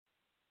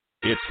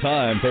It's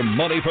time for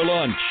Money for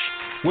Lunch,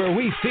 where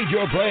we feed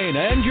your brain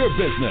and your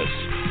business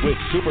with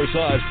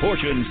supersized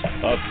portions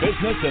of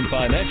business and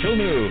financial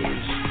news.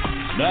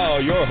 Now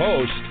your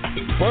host,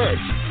 Bert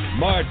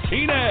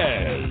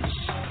Martinez.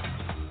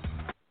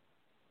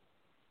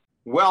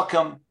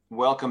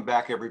 Welcome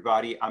back,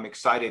 everybody. I'm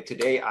excited.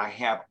 Today I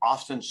have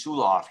Austin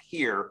Zulauf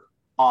here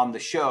on the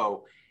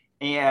show.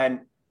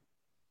 And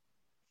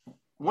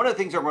one of the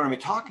things that we're going to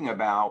be talking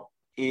about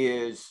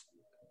is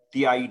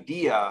the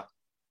idea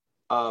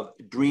of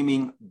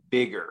dreaming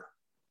bigger.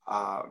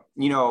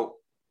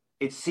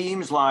 It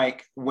seems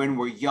like when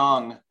we're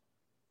young,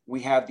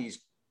 we have these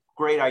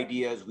great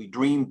ideas, we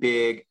dream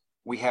big,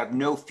 we have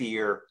no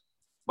fear.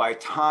 By the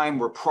time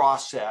we're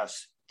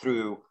processed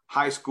through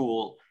high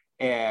school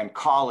and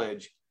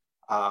college,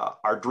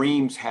 our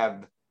dreams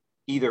have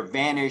either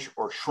vanished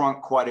or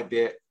shrunk quite a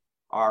bit.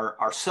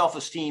 Our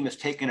self-esteem has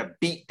taken a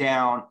beat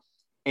down,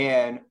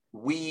 and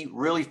we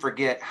really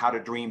forget how to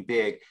dream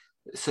big.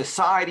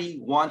 Society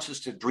wants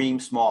us to dream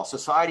small.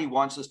 Society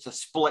wants us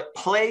to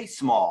play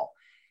small.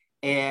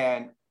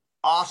 And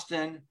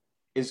Austin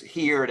is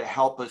here to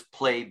help us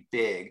play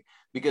big,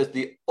 because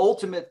the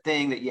ultimate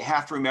thing that you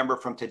have to remember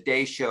from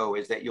today's show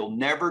is that you'll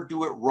never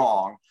do it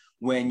wrong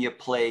when you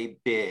play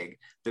big.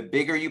 The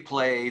bigger you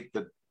play,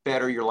 the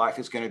better your life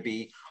is going to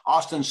be.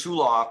 Austin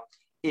Zulauf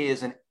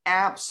is an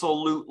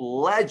absolute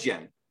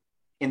legend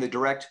in the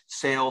direct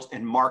sales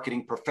and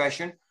marketing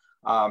profession.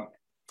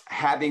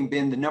 Having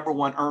been the number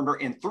one earner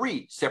in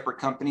 3 separate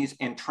companies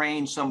and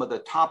trained some of the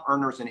top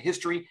earners in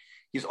history.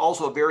 He's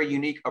also a very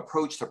unique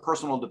approach to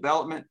personal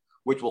development,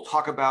 which we'll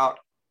talk about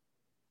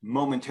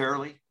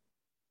momentarily.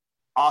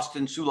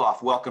 Austin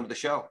Zulauf, welcome to the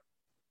show.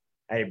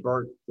 Hey,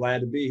 Bert, glad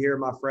to be here,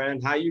 my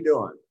friend. How you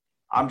doing?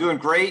 I'm doing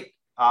great.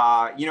 You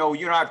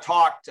and I have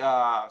talked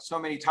so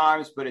many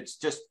times, but it's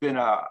just been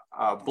a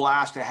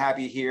blast to have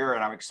you here.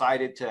 And I'm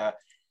excited to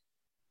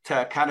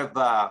kind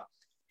of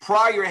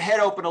pry your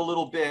head open a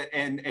little bit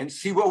and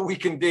see what we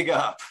can dig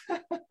up.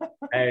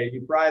 Hey,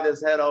 you pry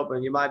this head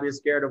open, you might be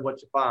scared of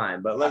what you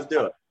find, but let's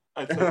do it.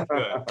 That's good.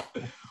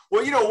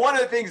 Well, one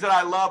of the things that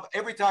I love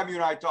every time you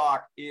and I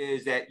talk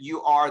is that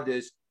you are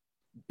this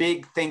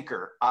big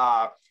thinker.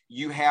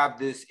 You have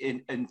this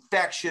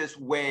infectious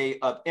way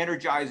of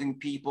energizing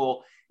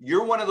people.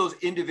 You're one of those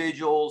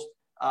individuals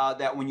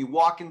that when you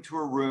walk into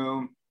a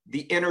room,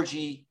 the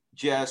energy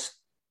just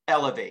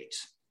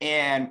elevates.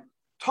 And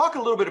talk a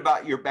little bit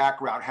about your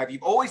background. Have you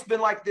always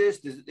been like this?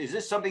 Is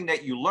this something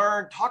that you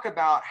learned? Talk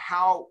about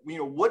how,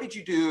 what did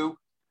you do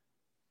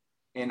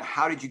and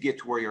how did you get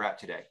to where you're at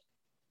today?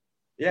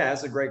 Yeah,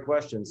 that's a great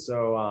question.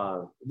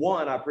 So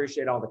one, I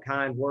appreciate all the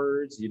kind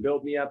words. You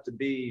built me up to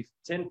be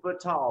 10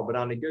 foot tall, but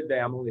on a good day,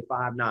 I'm only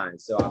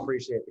 5'9". So I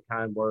appreciate the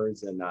kind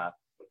words. And,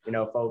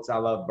 folks, I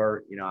love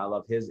Bert. I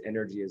love his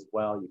energy as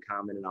well. You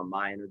commented on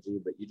my energy,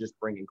 but you just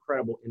bring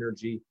incredible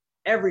energy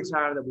every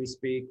time that we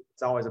speak.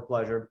 It's always a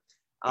pleasure.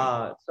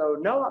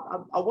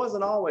 No, I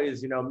wasn't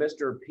always,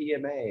 Mr.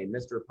 PMA,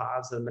 Mr.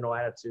 Positive Mental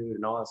Attitude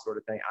and all that sort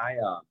of thing.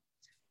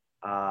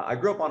 I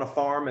grew up on a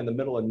farm in the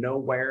middle of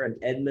nowhere in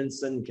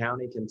Edmonson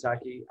County,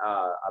 Kentucky,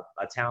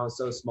 a town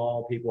so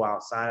small, people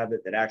outside of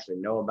it that actually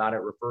know about it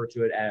refer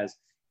to it as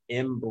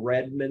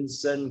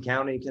Embredmonson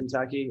County,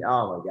 Kentucky.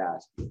 Oh my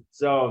gosh.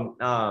 So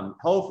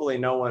hopefully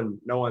no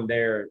one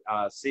there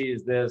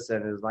sees this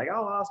and is like,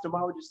 oh, Austin,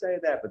 why would you say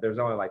that? But there's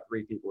only like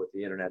 3 people with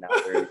the internet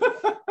out there.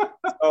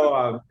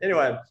 So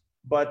anyway,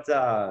 but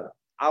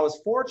I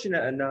was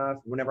fortunate enough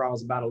whenever I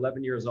was about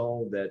 11 years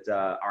old that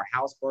our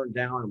house burned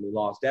down and we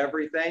lost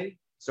everything.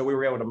 So we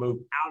were able to move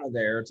out of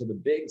there to the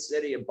big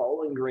city of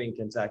Bowling Green,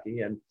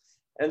 Kentucky.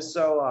 And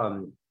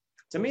so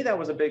to me, that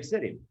was a big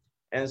city.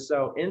 And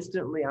so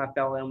instantly I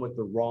fell in with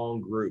the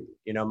wrong group.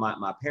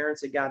 My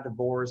parents had got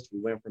divorced. We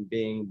went from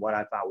being what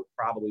I thought would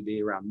probably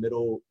be around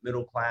middle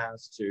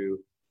class to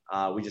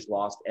we just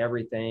lost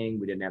everything.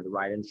 We didn't have the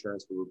right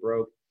insurance. We were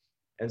broke.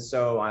 And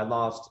so I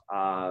lost,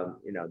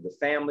 the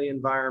family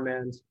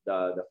environment,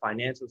 the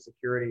financial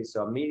security.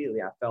 So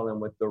immediately I fell in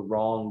with the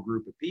wrong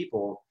group of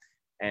people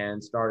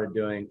and started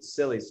doing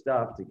silly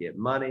stuff to get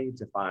money,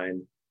 to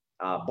find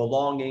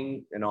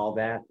belonging and all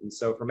that. And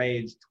so from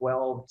age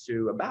 12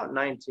 to about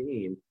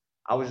 19,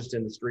 I was just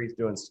in the streets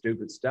doing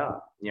stupid stuff,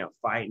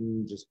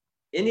 fighting, just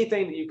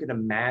anything that you can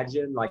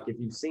imagine. Like if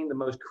you've seen the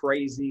most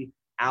crazy,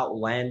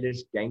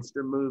 outlandish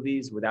gangster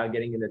movies, without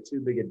getting into too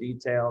big a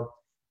detail,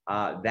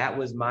 that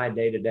was my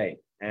day-to-day.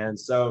 And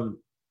so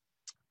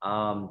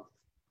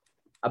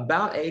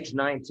about age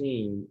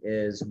 19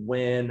 is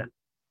when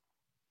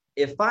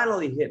it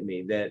finally hit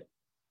me that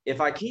if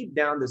I keep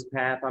down this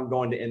path, I'm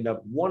going to end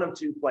up one of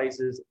 2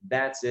 places.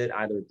 That's it,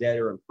 either dead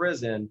or in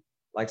prison,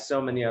 like so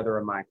many other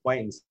of my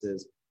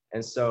acquaintances.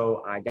 And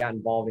so I got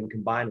involved in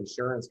Combined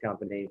Insurance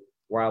Company,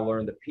 where I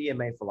learned the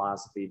PMA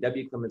philosophy,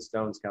 W. Clement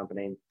Stone's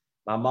company.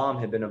 My mom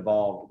had been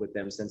involved with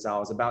them since I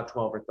was about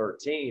 12 or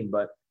 13,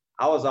 but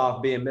I was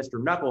off being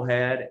Mr.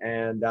 Knucklehead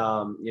and,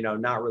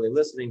 not really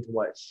listening to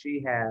what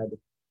she had,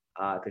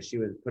 because she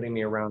was putting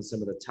me around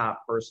some of the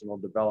top personal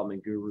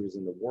development gurus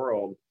in the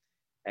world.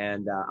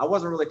 And I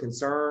wasn't really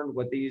concerned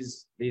what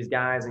these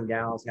guys and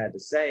gals had to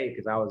say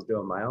because I was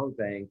doing my own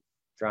thing,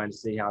 trying to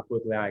see how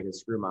quickly I could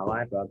screw my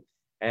life up.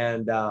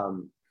 And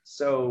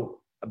so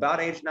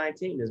about age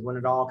 19 is when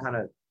it all kind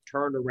of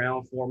turned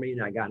around for me,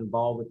 and I got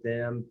involved with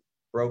them,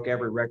 broke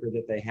every record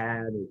that they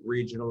had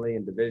regionally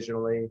and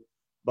divisionally.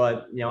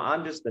 But, you know,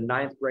 I'm just the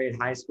ninth grade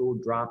high school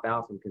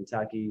dropout from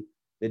Kentucky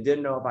that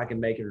didn't know if I could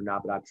make it or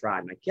not, but I've tried,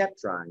 and I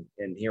kept trying,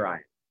 and here I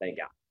am. Thank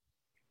God.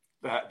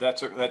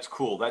 That's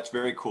cool. That's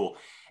very cool.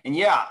 And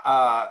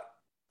yeah,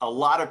 a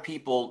lot of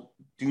people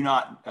do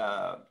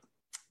not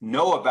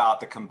know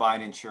about the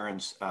combined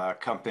insurance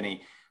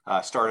company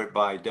started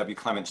by W.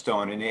 Clement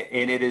Stone, and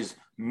it has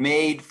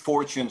made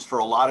fortunes for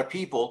a lot of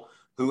people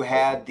who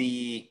had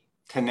the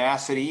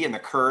tenacity and the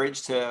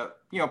courage to,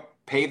 you know,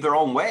 pave their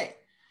own way.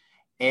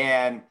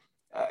 And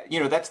you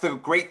know, that's the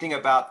great thing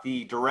about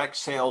the direct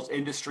sales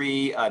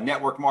industry,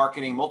 network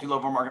marketing,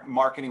 multi-level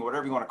marketing,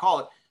 whatever you want to call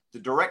it. The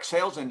direct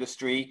sales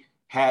industry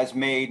has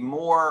made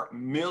more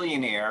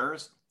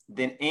millionaires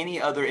than any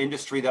other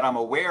industry that I'm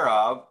aware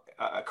of.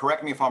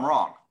 Correct me if I'm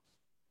wrong.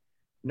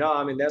 No,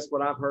 I mean, that's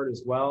what I've heard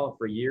as well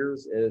for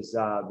years is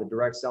the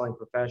direct selling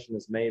profession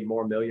has made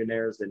more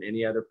millionaires than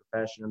any other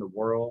profession in the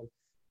world.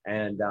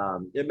 And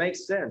it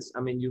makes sense.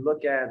 I mean, you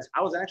look at,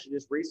 I was actually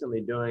just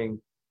recently doing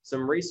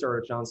some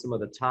research on some of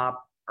the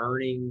top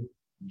earning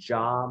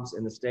jobs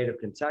in the state of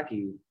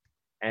Kentucky.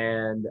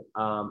 And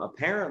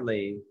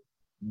apparently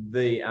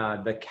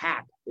the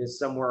cap is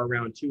somewhere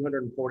around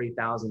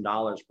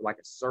 $240,000 for like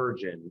a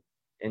surgeon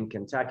in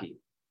Kentucky.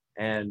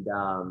 And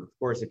of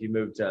course, if you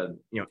move to,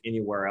 you know,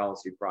 anywhere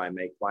else, you probably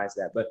make twice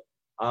that. But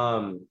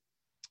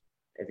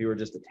if you were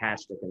just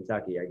attached to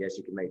Kentucky, I guess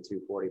you could make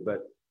 240.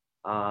 But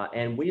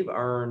and we've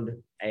earned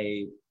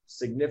a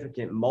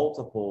significant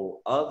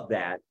multiple of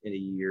that in a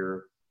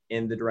year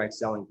in the direct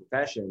selling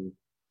profession.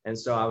 And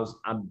so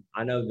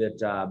I know that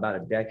about a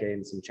decade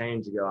and some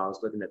change ago, I was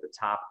looking at the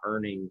top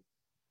earning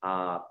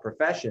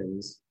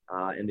professions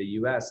in the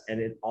US,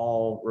 and it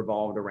all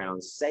revolved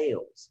around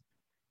sales.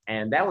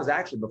 And that was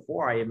actually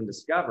before I even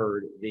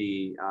discovered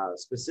the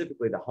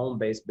specifically the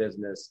home-based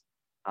business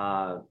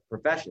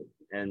profession.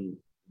 And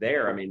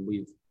there, I mean,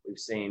 we've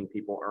seen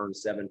people earn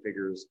seven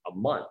figures a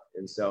month.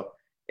 And so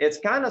it's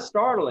kind of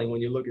startling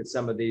when you look at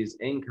some of these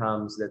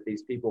incomes that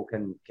these people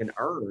can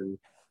earn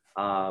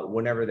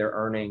whenever they're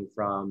earning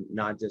from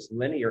not just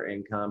linear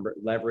income, but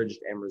leveraged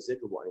and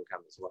residual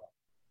income as well.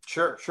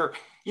 Sure, sure.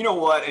 You know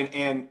what?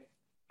 And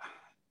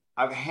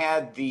I've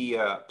had the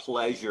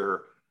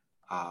pleasure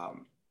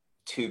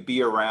to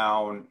be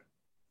around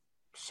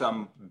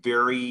some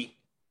very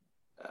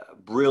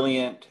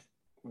brilliant,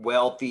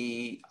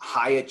 wealthy,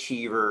 high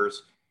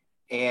achievers.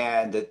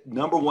 And the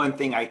number one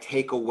thing I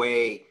take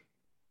away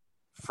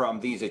from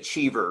these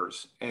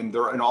achievers, and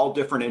they're in all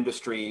different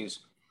industries,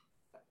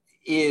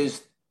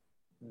 is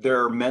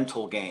their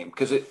mental game.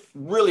 Because it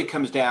really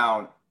comes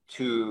down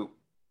to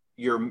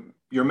your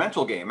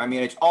mental game. I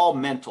mean, it's all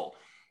mental.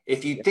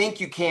 If you think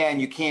you can,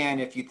 you can.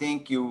 If you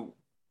think you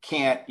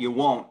can't, you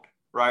won't,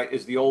 right?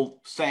 Is the old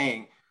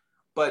saying.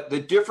 But the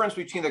difference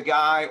between the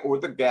guy or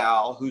the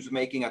gal who's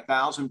making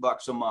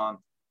 $1,000 a month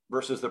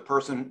versus the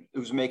person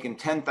who's making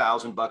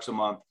 $10,000 a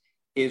month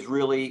is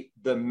really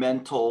the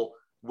mental,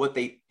 what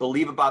they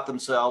believe about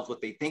themselves,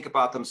 what they think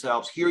about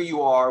themselves. Here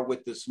you are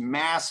with this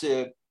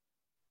massive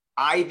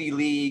Ivy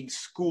League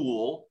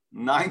school,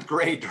 ninth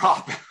grade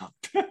dropout.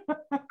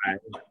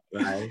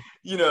 Right.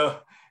 You know,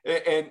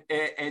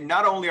 and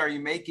not only are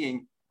you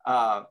making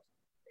a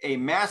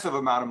massive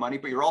amount of money,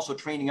 but you're also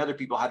training other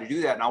people how to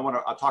do that. And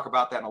I'll talk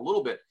about that in a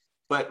little bit.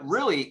 But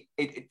really,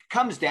 it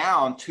comes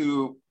down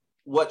to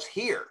what's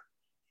here.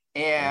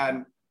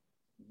 And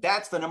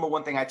that's the number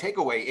one thing I take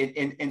away.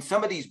 And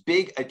some of these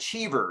big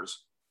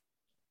achievers,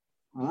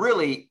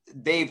 really,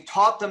 they've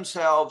taught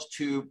themselves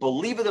to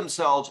believe in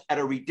themselves at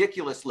a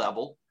ridiculous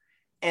level.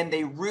 And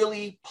they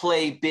really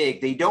play big.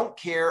 They don't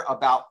care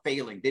about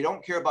failing. They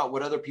don't care about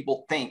what other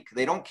people think.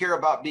 They don't care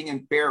about being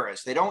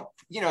embarrassed. They don't,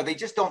 you know, they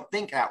just don't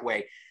think that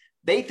way.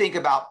 They think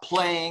about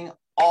playing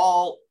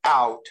all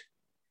out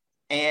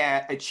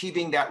and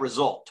achieving that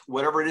result,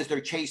 whatever it is they're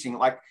chasing.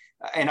 Like,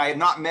 and I have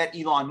not met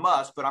Elon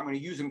Musk, but I'm going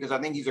to use him because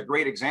I think he's a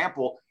great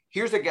example.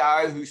 Here's a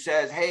guy who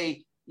says,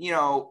 hey, you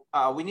know,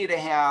 we need to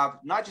have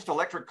not just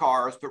electric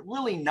cars, but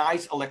really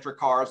nice electric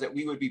cars that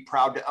we would be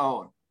proud to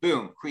own.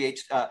 Boom,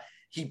 creates,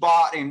 he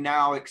bought and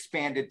now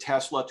expanded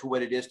Tesla to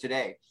what it is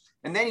today.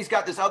 And then he's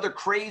got this other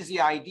crazy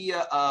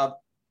idea of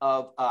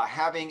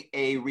having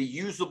a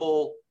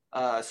reusable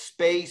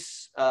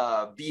space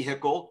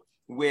vehicle,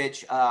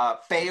 which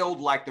failed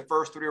like the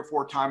first 3 or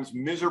 4 times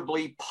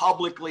miserably,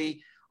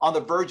 publicly, on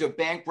the verge of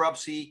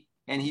bankruptcy.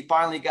 And he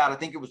finally got, I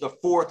think it was the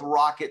 4th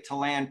rocket to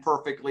land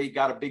perfectly,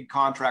 got a big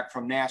contract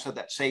from NASA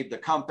that saved the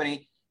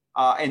company.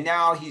 And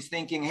now he's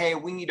thinking, hey,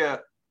 we need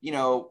to, you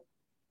know,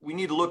 we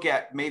need to look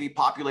at maybe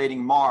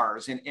populating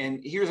Mars.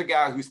 And here's a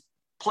guy who's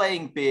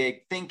playing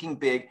big, thinking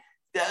big,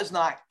 does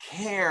not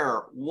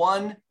care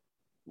one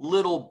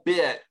little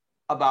bit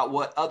about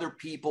what other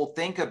people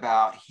think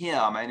about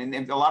him.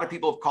 And a lot of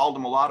people have called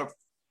him a lot of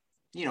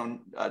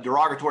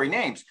derogatory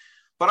names.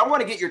 But I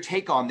want to get your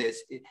take on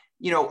this.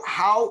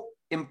 How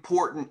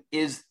important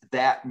is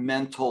that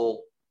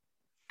mental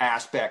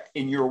aspect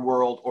in your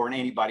world or in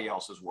anybody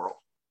else's world?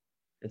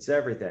 It's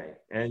everything.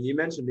 And you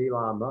mentioned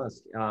Elon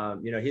Musk.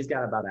 He's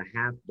got about a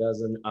half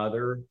dozen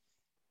other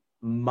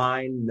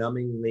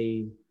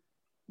mind-numbingly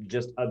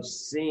just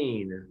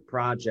obscene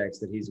projects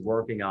that he's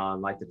working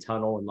on, like the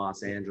tunnel in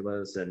Los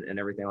Angeles and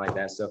everything like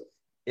that. So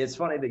it's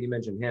funny that you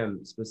mentioned him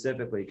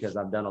specifically, because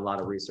I've done a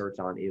lot of research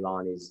on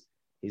Elon.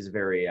 He's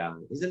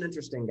an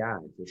interesting guy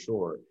for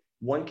sure.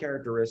 One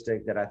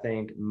characteristic that I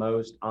think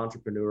most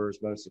entrepreneurs,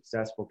 most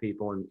successful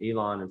people, and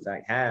Elon in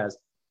fact has,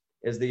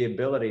 is the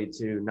ability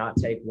to not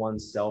take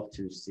oneself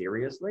too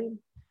seriously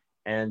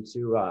and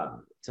to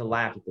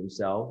laugh at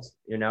themselves,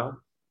 to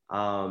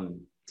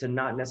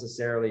not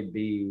necessarily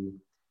be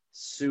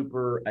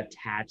super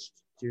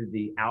attached to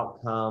the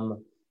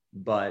outcome,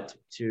 but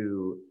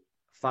to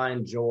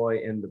find joy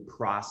in the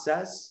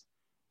process.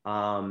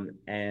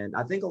 And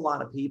I think a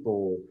lot of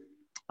people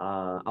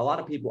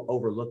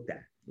overlook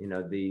that,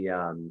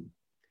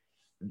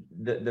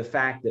 the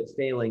fact that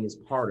failing is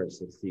part of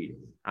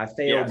succeeding. I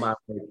failed my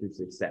way to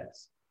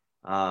success.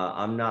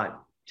 I'm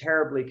not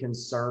terribly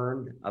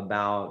concerned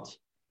about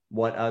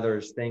what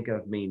others think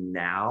of me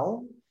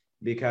now,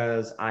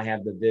 because I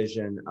have the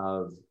vision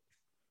of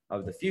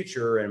the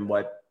future and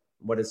what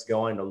it's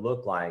going to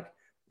look like.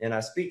 And I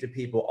speak to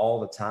people all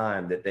the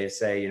time that they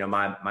say,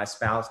 my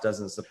spouse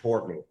doesn't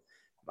support me.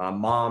 My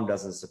mom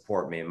doesn't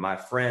support me. My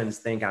friends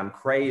think I'm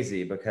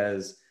crazy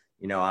because,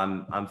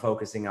 I'm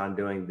focusing on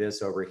doing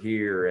this over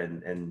here.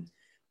 And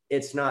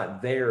it's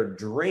not their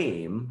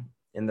dream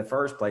in the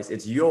first place.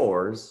 It's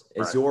yours.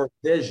 It's right. Your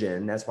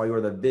vision. That's why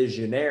you're the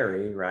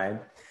visionary, right?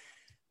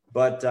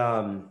 But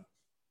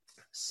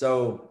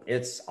so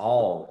it's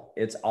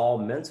all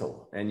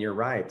mental. And you're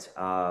right.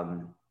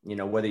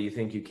 Whether you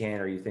think you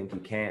can or you think you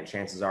can't,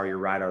 chances are you're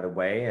right either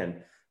way.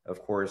 And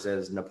of course,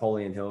 as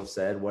Napoleon Hill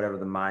said, whatever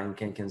the mind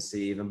can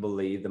conceive and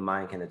believe, the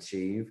mind can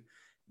achieve.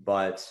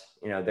 But,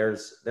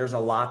 there's a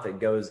lot that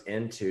goes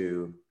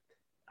into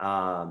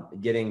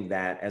getting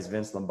that, as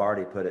Vince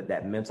Lombardi put it,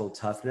 that mental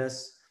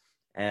toughness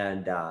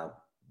and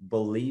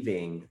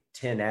believing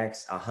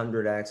 10x,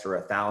 100x, or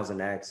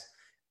 1,000x.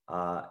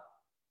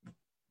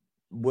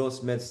 Will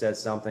Smith said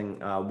something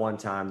one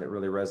time that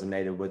really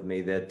resonated with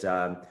me, that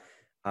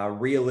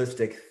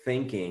realistic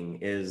thinking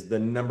is the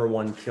number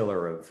one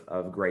killer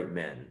of great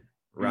men,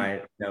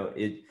 right?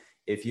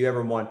 If you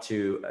ever want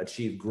to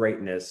achieve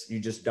greatness, you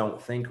just don't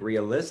think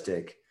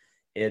realistic.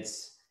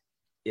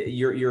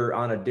 You're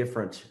on a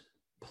different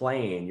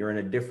plane. You're in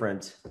a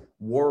different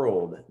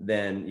world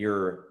than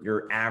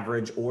your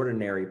average,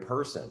 ordinary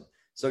person.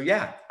 So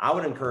yeah, I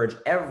would encourage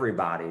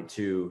everybody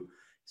to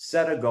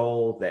set a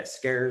goal that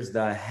scares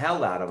the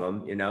hell out of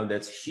them,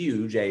 that's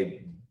huge,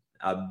 a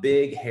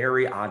big,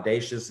 hairy,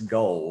 audacious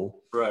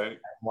goal, right?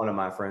 One of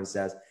my friends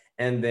says,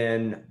 and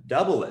then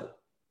double it.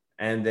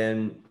 And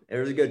then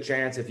there's a good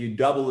chance if you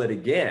double it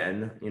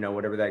again,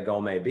 whatever that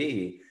goal may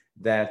be,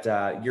 that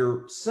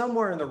you're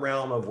somewhere in the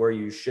realm of where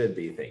you should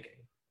be thinking.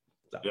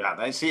 So. Yeah,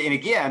 I see. And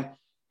again,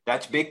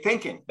 that's big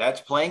thinking.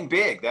 That's playing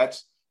big.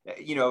 That's,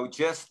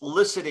 just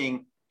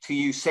listening to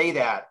you say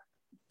that.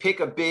 Pick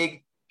a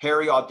big,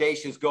 hairy,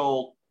 audacious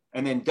goal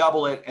and then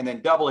double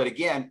it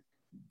again.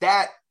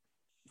 That,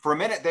 for a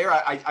minute there,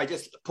 I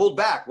just pulled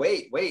back.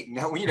 Wait,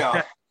 no,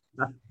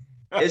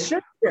 It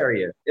should scare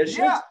you. It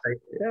should.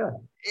 Yeah.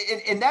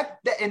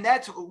 And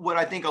that's what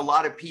I think a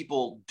lot of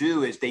people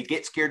do, is they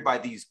get scared by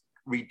these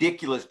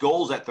ridiculous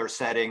goals that they're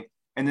setting,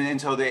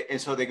 and so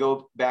they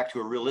go back to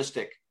a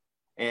realistic.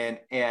 And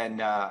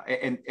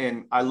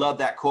I love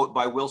that quote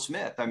by Will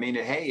Smith. I mean,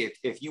 hey,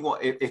 if you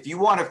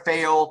want to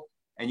fail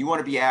and you want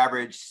to be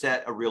average,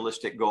 set a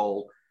realistic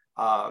goal.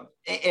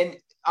 And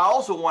I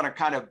also want to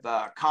kind of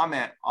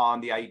comment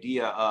on the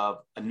idea of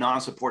a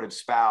non-supportive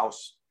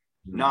spouse,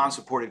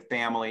 non-supportive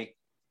family.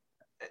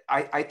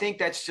 I think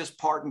that's just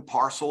part and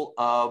parcel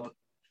of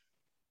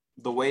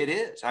the way it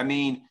is. I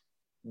mean,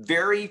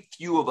 very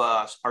few of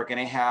us are going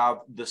to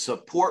have the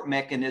support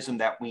mechanism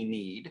that we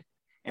need.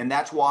 And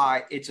that's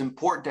why it's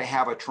important to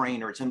have a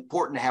trainer. It's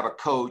important to have a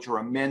coach or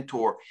a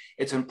mentor.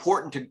 It's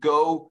important to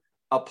go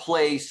a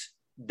place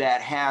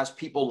that has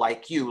people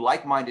like you,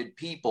 like-minded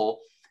people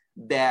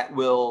that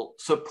will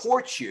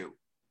support you,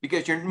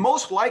 because you're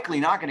most likely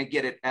not going to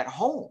get it at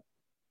home.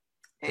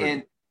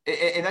 And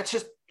that's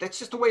just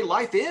the way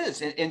life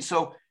is. And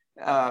so,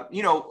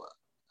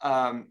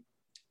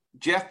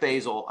 Jeff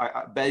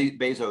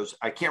Bezos,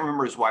 I can't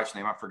remember his wife's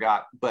name. I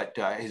forgot, but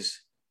his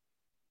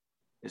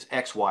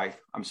ex-wife,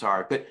 I'm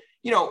sorry. But,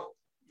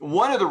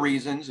 one of the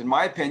reasons, in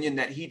my opinion,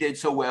 that he did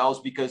so well is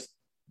because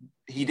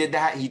he did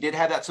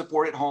have that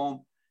support at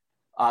home.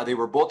 They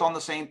were both on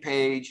the same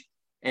page.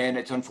 And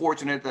it's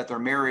unfortunate that their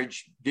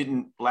marriage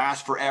didn't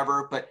last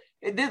forever, but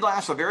it did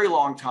last a very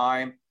long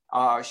time.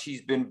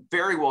 She's been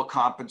very well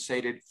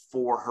compensated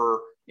for her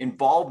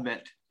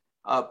involvement.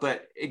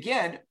 But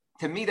again,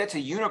 to me, that's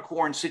a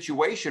unicorn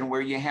situation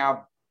where you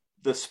have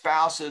the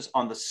spouses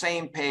on the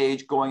same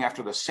page, going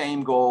after the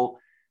same goal.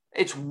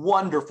 It's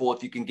wonderful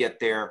if you can get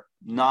there.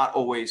 Not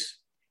always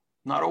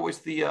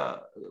the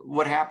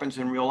what happens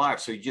in real life.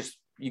 So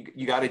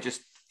you got to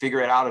just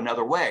figure it out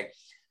another way.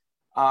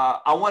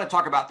 I want to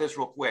talk about this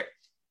real quick.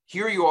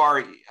 Here you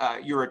are,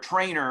 you're a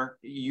trainer.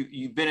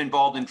 You've been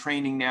involved in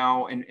training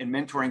now and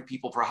mentoring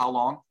people for how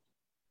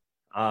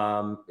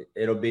long?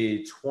 It'll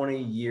be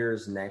 20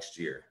 years next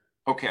year.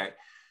 Okay.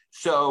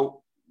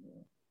 So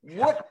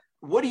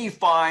what do you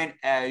find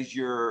as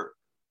your,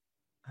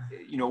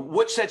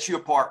 what sets you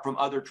apart from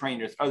other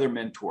trainers, other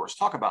mentors?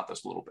 Talk about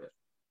this a little bit.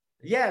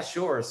 Yeah,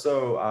 sure.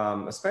 So,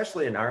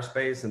 especially in our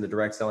space in the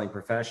direct selling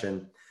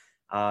profession,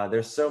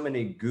 there's so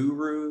many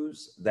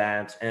gurus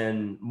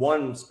and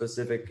one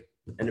specific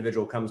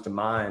individual comes to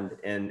mind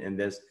in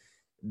this,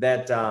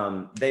 that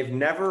they've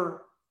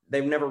never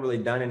really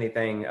done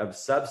anything of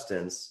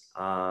substance,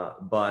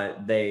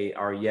 but they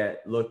are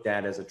yet looked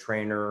at as a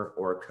trainer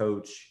or a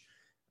coach.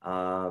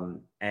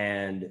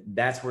 And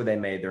that's where they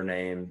made their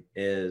name,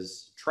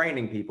 is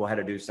training people how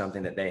to do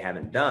something that they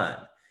haven't done.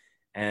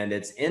 And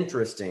it's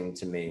interesting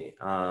to me.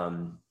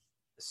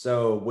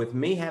 So with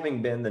me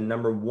having been the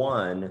number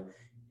one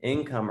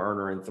income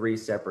earner in 3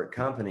 separate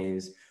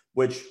companies,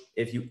 which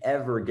if you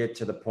ever get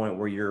to the point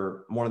where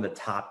you're one of the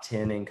top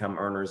 10 income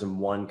earners in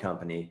one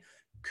company,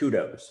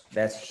 kudos,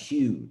 that's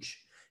huge.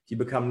 If you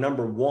become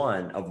number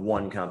one of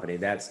one company,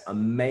 that's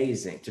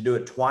amazing. To do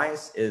it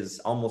twice is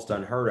almost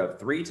unheard of.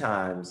 3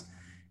 times,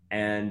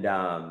 and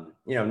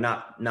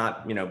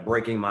not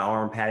breaking my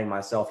arm, patting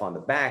myself on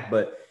the back,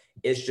 but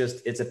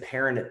it's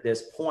apparent at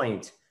this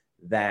point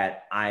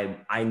that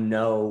I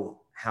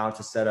know how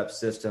to set up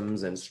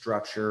systems and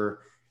structure,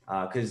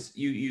 because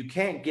you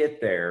can't get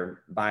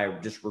there by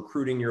just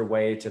recruiting your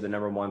way to the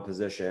number one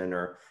position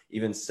or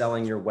even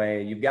selling your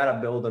way. You've got to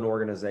build an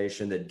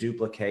organization that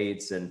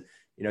duplicates, and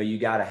you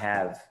got to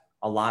have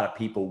a lot of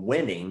people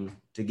winning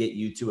to get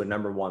you to a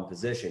number one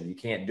position. You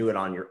can't do it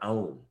on your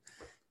own.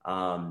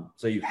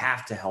 So you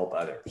have to help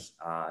others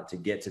to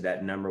get to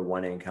that number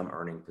one income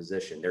earning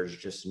position. There's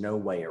just no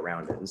way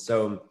around it. And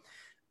so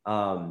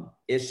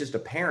it's just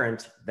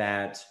apparent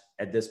that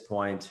at this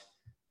point,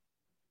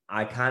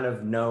 I kind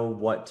of know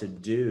what to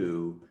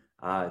do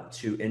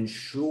to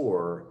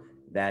ensure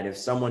that if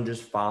someone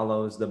just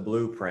follows the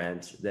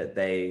blueprint, that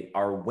they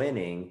are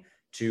winning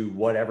to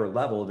whatever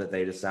level that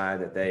they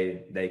decide that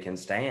they can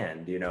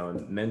stand,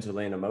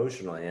 mentally and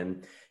emotionally.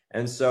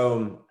 And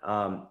so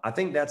I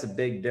think that's a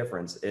big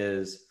difference.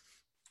 Is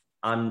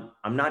I'm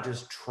not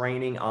just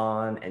training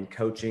on and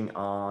coaching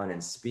on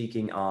and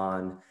speaking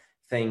on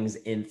things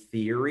in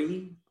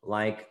theory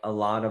like a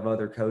lot of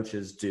other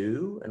coaches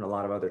do and a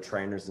lot of other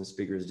trainers and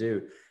speakers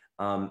do.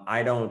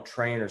 I don't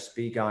train or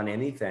speak on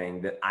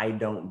anything that I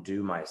don't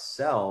do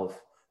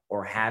myself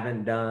or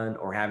haven't done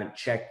or haven't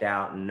checked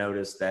out and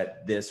noticed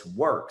that this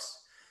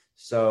works.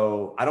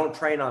 So I don't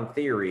train on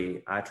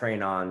theory. I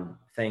train on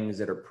things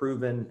that are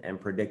proven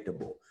and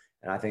predictable.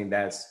 And I think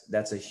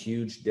that's a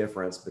huge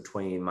difference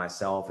between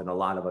myself and a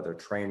lot of other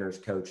trainers,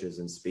 coaches,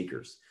 and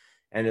speakers.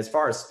 And as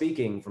far as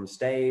speaking from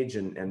stage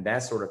and that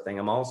sort of thing,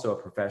 I'm also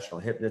a professional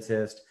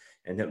hypnotist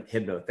and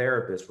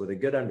hypnotherapist with a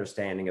good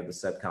understanding of the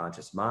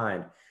subconscious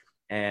mind.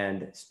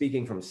 And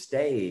speaking from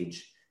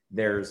stage,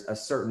 there's a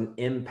certain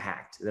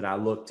impact that I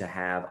look to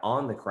have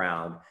on the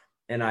crowd.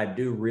 And I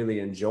do really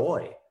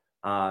enjoy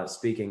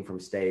speaking from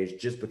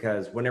stage, just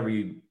because whenever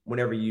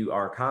you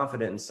are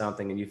confident in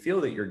something and you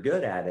feel that you're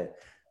good at it,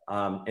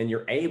 and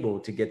you're able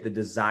to get the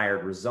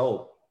desired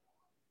result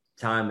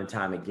time and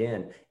time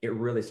again, it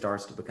really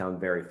starts to become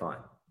very fun.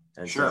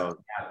 And sure. So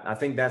I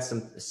think that's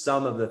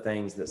some of the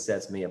things that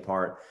sets me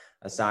apart.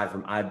 Aside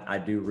from I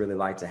do really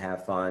like to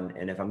have fun.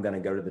 And if I'm going to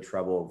go to the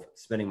trouble of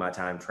spending my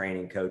time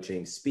training,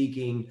 coaching,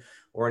 speaking,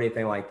 or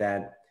anything like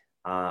that,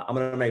 I'm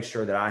going to make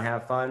sure that I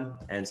have fun.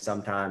 And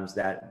sometimes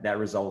that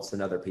results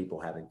in other people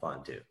having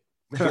fun too.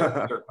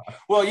 Sure.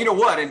 Well, you know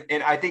what?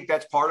 And I think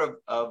that's part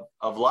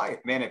of life,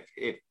 man.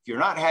 If you're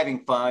not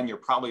having fun, you're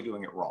probably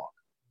doing it wrong.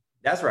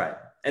 That's right.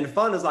 And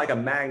fun is like a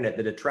magnet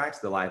that attracts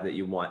the life that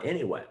you want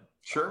anyway.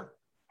 Sure.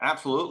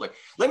 Absolutely.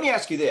 Let me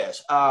ask you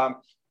this.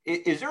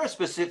 Is there a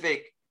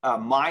specific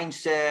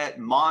mindset,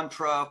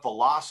 mantra,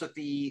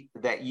 philosophy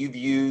that you've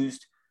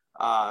used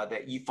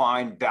that you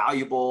find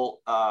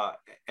valuable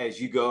as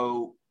you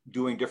go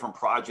doing different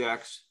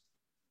projects?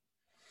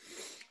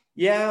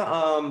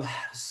 Yeah.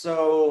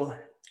 So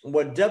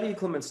what W.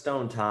 Clement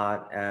Stone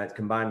taught at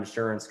Combined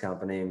Insurance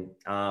Company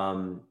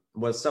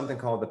was something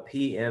called the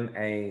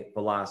PMA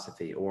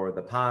philosophy, or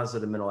the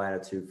positive mental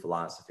attitude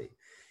philosophy.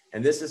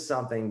 And this is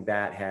something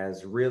that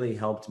has really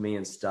helped me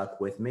and stuck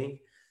with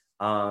me.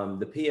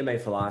 The PMA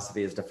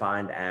philosophy is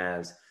defined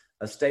as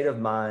a state of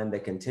mind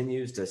that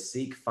continues to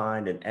seek,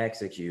 find, and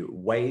execute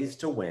ways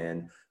to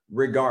win,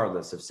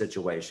 regardless of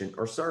situation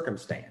or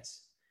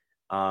circumstance.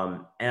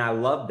 And I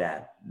love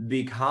that,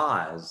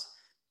 because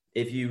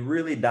if you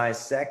really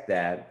dissect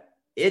that,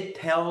 it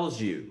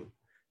tells you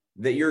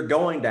that you're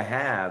going to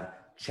have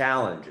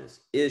challenges,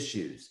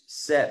 issues,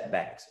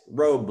 setbacks,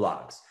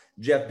 roadblocks.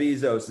 Jeff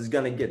Bezos is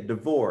going to get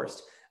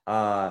divorced.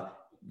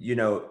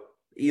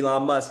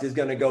 Elon Musk is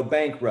going to go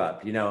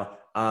bankrupt,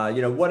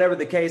 whatever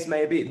the case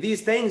may be.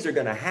 These things are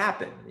going to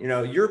happen.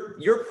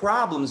 Your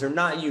problems are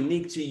not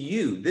unique to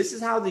you. This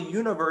is how the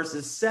universe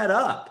is set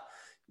up,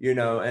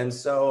 and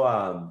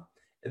so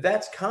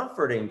that's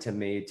comforting to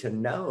me to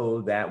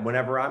know that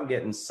whenever I'm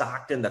getting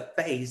socked in the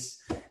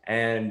face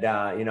and,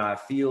 I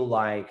feel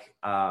like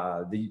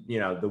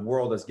the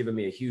world has given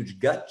me a huge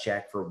gut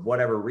check for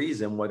whatever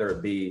reason, whether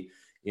it be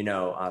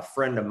a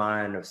friend of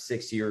mine of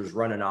 6 years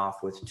running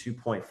off with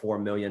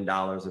 $2.4 million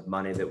of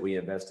money that we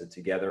invested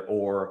together,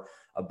 or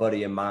a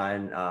buddy of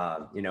mine,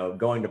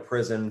 going to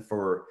prison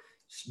for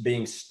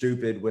being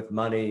stupid with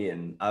money,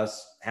 and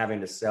us having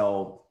to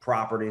sell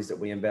properties that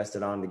we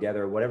invested on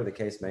together, whatever the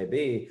case may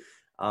be.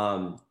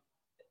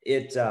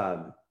 It's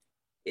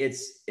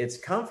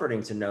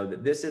comforting to know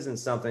that this isn't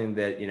something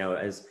that,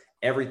 as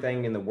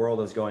everything in the world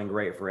is going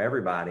great for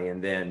everybody,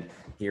 and then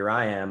here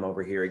I am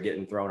over here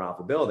getting thrown off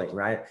a building,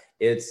 right?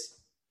 It's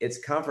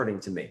comforting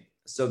to me.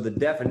 So the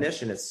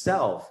definition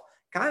itself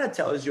kind of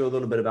tells you a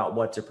little bit about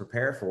what to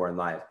prepare for in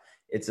life.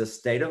 It's a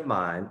state of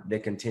mind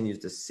that continues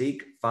to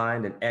seek,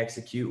 find, and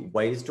execute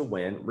ways to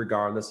win,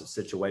 regardless of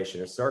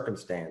situation or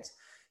circumstance.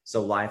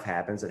 So life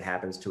happens, it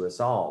happens to us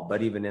all.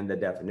 But even in the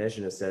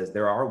definition, it says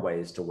there are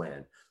ways to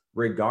win,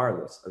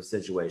 regardless of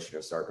situation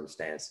or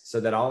circumstance. So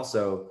that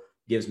also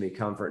gives me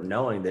comfort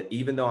knowing that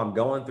even though I'm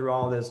going through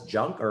all this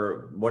junk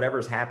or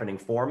whatever's happening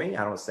for me,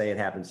 I don't say it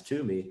happens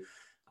to me,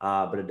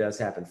 but it does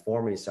happen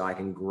for me so I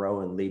can grow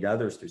and lead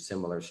others through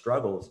similar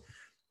struggles.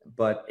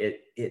 But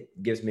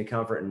it gives me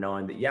comfort in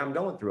knowing that, yeah, I'm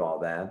going through all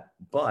that,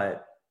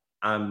 but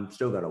I'm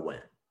still going to win.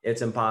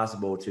 It's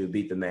impossible to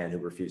beat the man who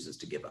refuses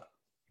to give up.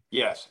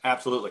 Yes,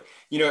 absolutely.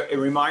 It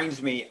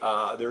reminds me,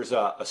 there's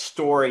a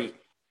story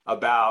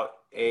about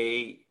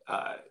a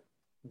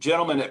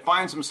gentleman that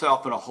finds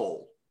himself in a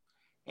hole,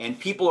 and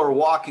people are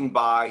walking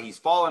by. He's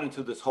fallen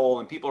into this hole,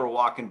 and people are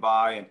walking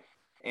by,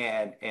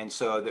 and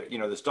so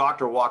this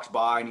doctor walks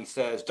by, and he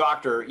says,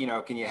 "Doctor,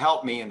 can you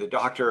help me?" And the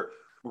doctor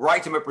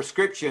writes him a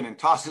prescription and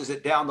tosses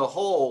it down the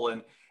hole,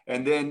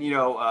 and then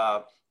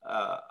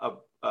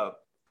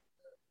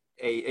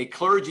a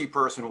clergy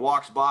person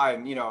walks by,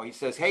 and he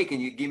says, "Hey, can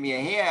you give me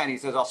a hand?" He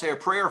says, "I'll say a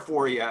prayer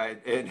for you."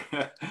 And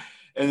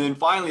and then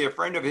finally a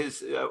friend of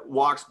his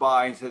walks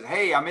by and says,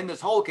 "Hey, I'm in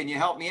this hole. Can you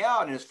help me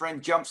out?" And his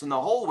friend jumps in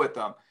the hole with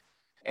him.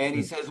 And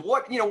he says,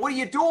 "What are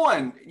you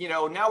doing?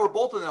 Now we're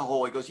both in the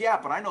hole." He goes, "Yeah,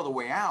 but I know the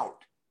way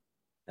out."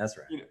 That's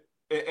right.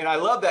 And I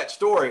love that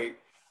story.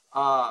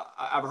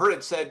 I've heard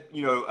it said,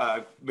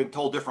 been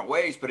told different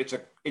ways, but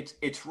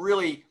it's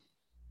really,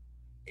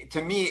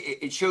 to me,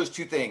 it shows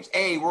two things.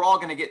 A, we're all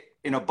going to get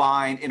in a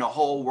bind, in a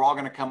hole. We're all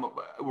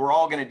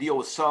going to deal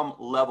with some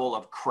level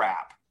of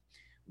crap,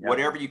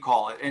 whatever you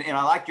call it. And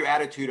I like your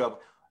attitude of,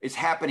 it's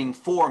happening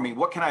for me.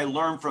 What can I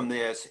learn from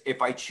this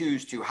if I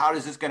choose to? How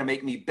is this going to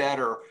make me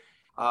better?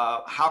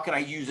 How can I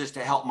use this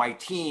to help my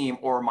team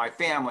or my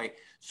family?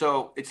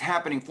 So it's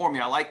happening for me.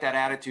 I like that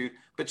attitude.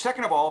 But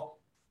second of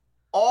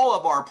all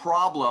of our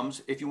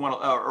problems, if you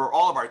want to, or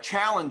all of our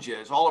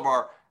challenges, all of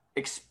our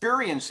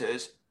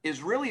experiences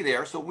is really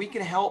there so we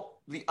can help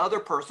the other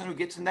person who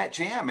gets in that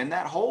jam, in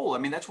that hole. I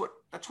mean, that's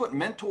what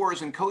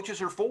mentors and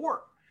coaches are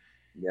for.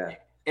 Yeah.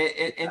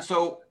 And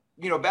so,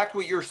 back to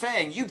what you're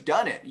saying, you've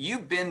done it.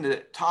 You've been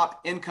the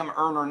top income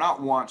earner,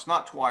 not once,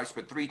 not twice,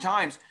 but 3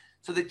 times.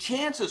 So the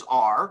chances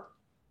are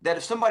that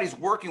if somebody's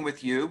working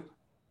with you,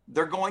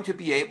 they're going to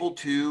be able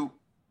to,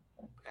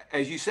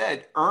 as you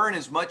said, earn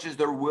as much as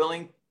they're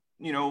willing,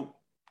 to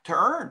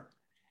earn,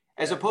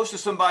 as opposed to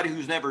somebody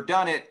who's never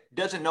done it,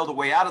 doesn't know the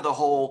way out of the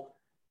hole.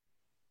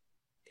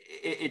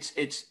 It's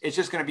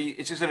just going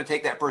to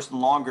take that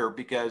person longer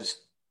because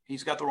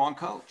he's got the wrong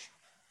coach.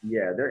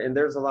 Yeah.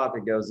 There's a lot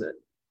that goes in.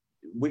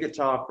 We could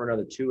talk for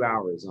another 2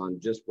 hours on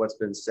just what's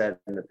been said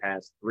in the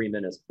past 3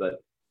 minutes,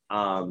 but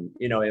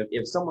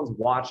if someone's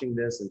watching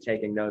this and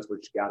taking notes,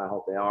 which God, I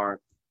hope they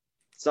are,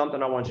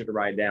 something I want you to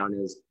write down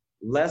is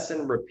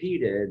lesson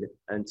repeated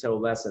until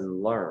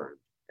lesson learned.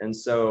 And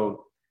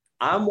so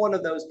I'm one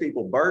of those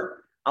people,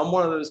 Bert. I'm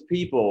one of those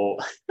people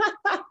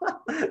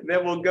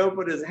that will go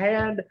put his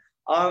hand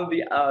on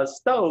the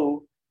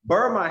stove,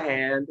 burn my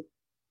hand,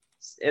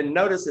 and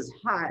notice it's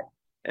hot,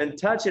 and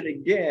touch it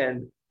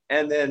again,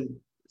 and then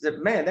say,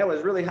 "Man, that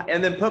was really hot,"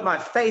 and then put my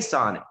face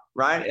on it,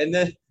 right? And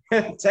then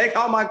take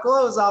all my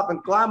clothes off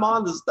and climb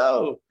on the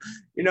stove.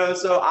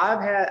 So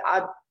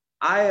I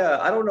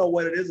don't know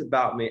what it is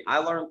about me. I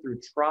learned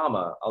through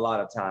trauma a lot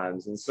of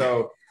times. And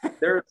so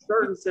there are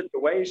certain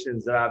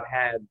situations that I've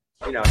had,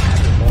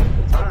 happen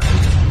multiple times.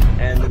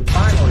 And then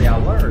finally I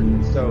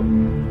learned. So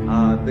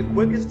the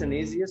quickest and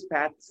easiest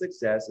path to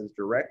success is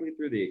directly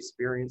through the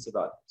experience of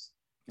others.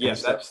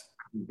 Yes, so that's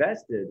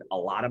invested a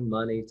lot of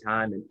money,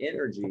 time, and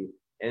energy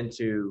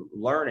into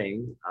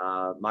learning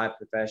my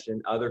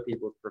profession, other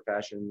people's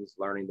professions,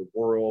 learning the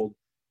world,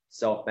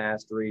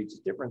 self-mastery,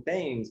 just different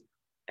things.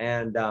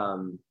 And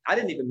I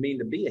didn't even mean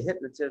to be a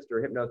hypnotist or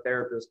a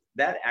hypnotherapist.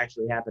 That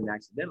actually happened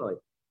accidentally,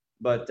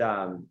 but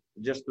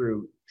just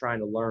through trying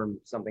to learn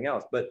something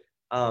else. But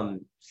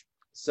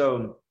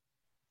so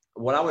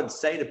what I would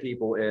say to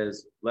people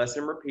is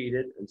lesson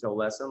repeated until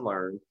lesson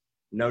learned.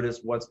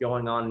 Notice what's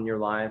going on in your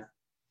life.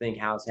 Think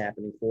how it's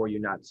happening for you,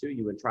 not to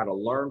you, and try to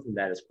learn from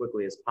that as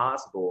quickly as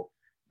possible.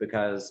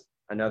 Because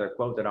another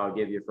quote that I'll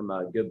give you from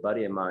a good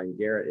buddy of mine,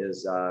 Garrett,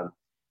 is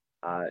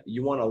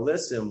you want to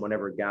listen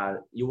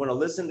you want to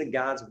listen to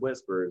God's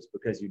whispers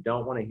because you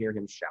don't want to hear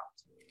him shout.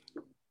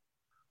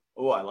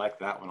 Oh, I like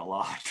that one a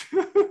lot.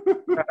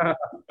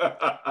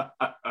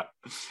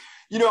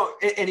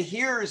 And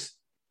here's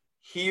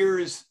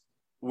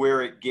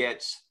where it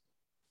gets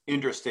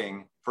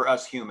interesting for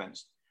us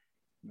humans.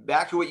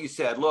 Back to what you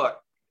said, look,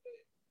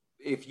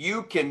 if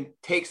you can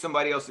take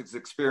somebody else's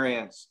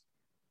experience,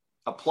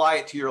 apply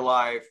it to your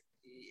life,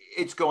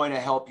 it's going to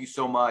help you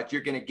so much.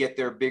 You're going to get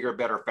there bigger,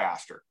 better,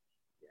 faster.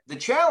 The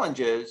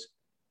challenge is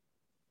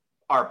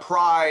our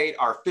pride,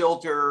 our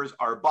filters,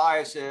 our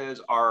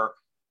biases, our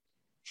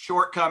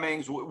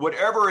shortcomings,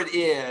 whatever it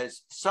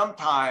is,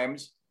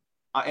 sometimes,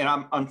 and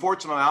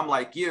I'm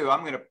like you,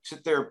 I'm going to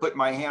sit there and put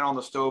my hand on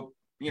the stove,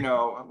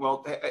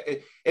 well,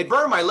 it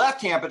burned my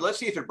left hand, but let's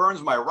see if it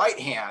burns my right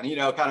hand,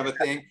 kind of a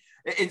thing.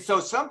 And so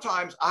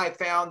sometimes I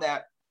found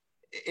that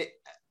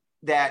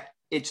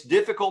it's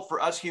difficult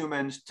for us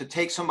humans to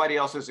take somebody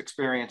else's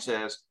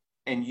experiences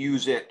and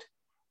use it,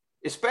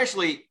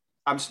 especially,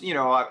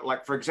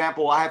 like, for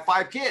example, I have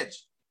 5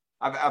 kids.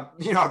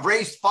 I've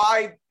raised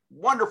 5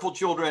 wonderful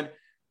children,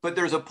 but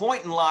there's a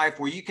point in life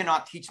where you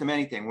cannot teach them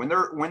anything. When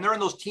they're in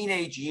those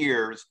teenage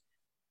years,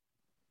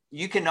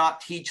 you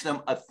cannot teach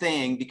them a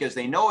thing because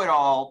they know it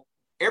all.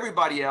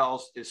 Everybody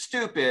else is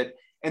stupid.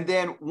 And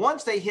then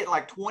once they hit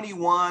like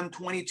 21,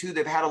 22,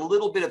 they've had a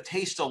little bit of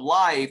taste of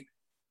life.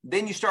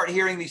 Then you start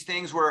hearing these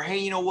things where, hey,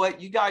 you know what?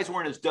 You guys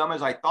weren't as dumb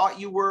as I thought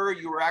you were.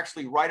 You were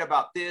actually right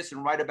about this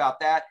and right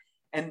about that.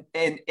 And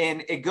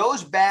it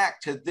goes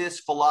back to this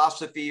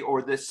philosophy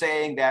or this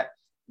saying that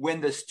when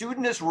the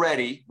student is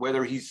ready,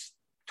 whether he's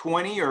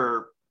 20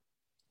 or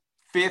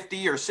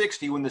 50 or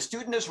 60, when the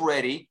student is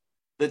ready,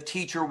 the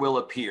teacher will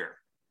appear.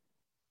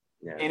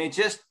 Yeah. And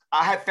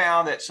I have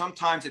found that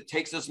sometimes it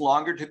takes us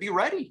longer to be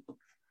ready,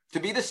 to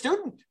be the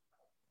student.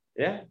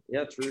 Yeah,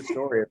 true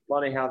story. It's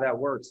funny how that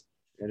works.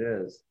 It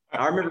is.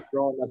 I remember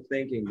growing up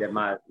thinking that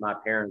my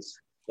parents,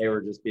 they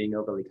were just being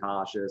overly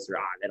cautious or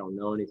they don't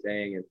know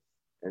anything.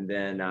 And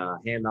then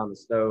hand on the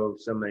stove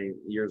so many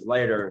years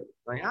later,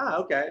 like,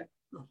 okay,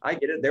 I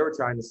get it. They were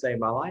trying to save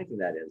my life in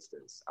that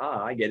instance.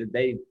 I get it.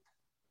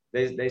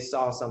 They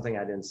saw something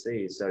I didn't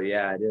see. So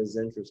yeah, it is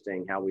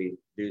interesting how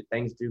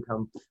things do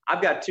come.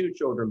 I've got 2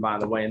 children, by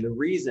the way. And the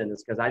reason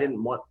is because I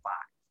didn't want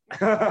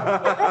 5.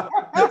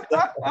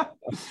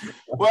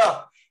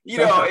 Well,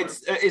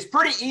 it's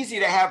pretty easy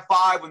to have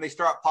 5 when they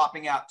start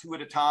popping out 2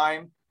 at a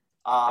time.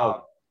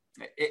 So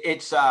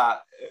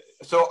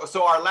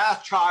our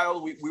last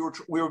child, we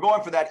were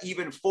going for that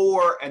even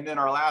 4, and then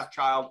our last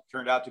child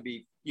turned out to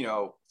be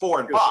 4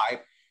 and 5.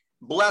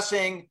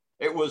 Blessing.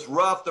 It was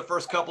rough the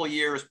first couple of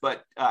years,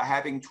 but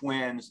having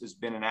twins has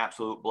been an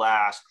absolute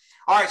blast.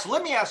 All right, so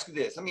let me ask you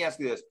this.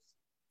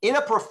 In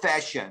a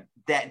profession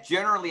that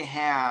generally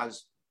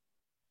has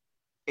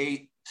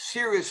a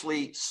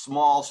seriously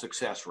small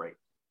success rate,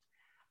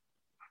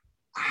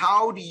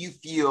 how do you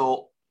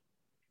feel,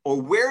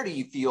 or where do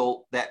you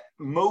feel that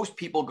most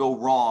people go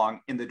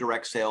wrong in the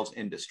direct sales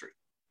industry?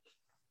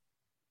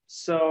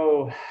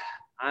 So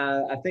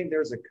I think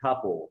there's a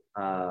couple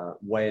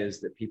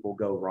ways that people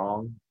go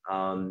wrong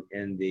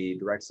in the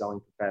direct selling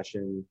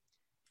profession.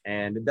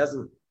 And I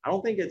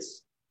don't think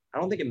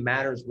it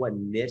matters what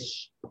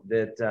niche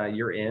that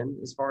you're in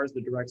as far as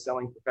the direct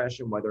selling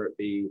profession, whether it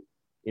be,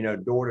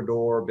 door to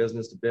door,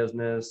 business to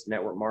business,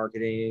 network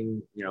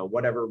marketing,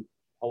 whatever,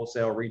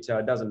 wholesale, retail,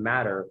 it doesn't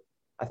matter.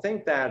 I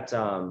think that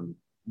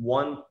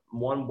one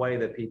way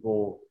that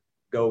people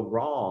go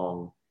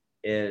wrong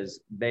is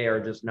they are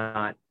just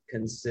not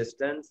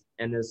consistent.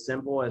 And as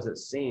simple as it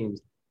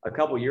seems, a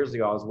couple of years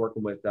ago, I was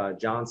working with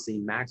John C.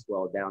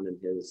 Maxwell down in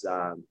his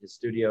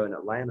studio in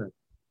Atlanta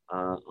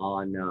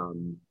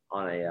on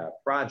a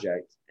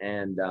project,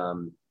 and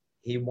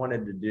he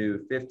wanted to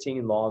do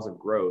 15 laws of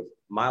growth.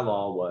 My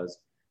law was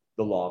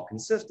the law of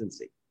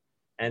consistency.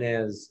 And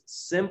as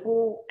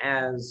simple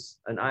as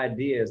an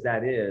idea as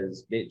that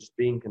is, just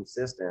being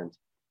consistent,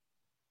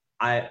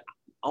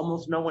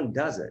 almost no one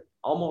does it.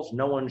 Almost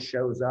no one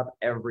shows up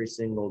every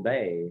single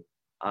day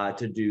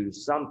to do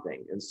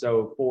something. And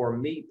so for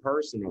me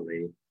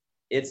personally,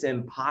 it's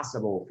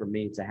impossible for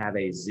me to have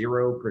a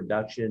 0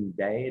 production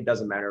day. It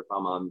doesn't matter if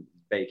I'm on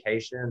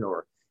vacation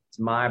or it's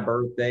my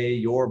birthday,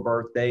 your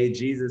birthday,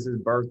 Jesus's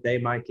birthday,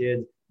 my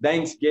kids,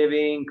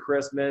 Thanksgiving,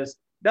 Christmas.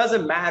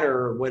 Doesn't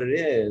matter what it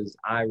is.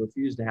 I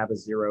refuse to have a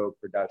 0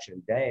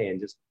 production day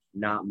and just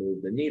not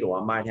move the needle.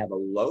 I might have a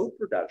low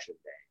production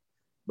day,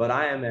 but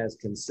I am as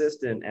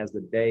consistent as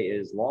the day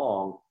is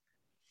long.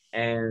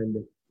 And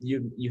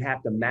you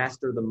have to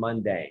master the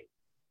mundane,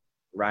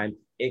 right?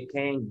 It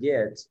can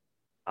get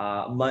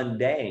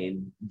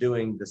mundane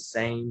doing the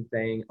same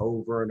thing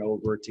over and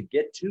over to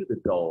get to the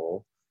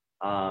goal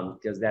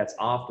because that's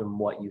often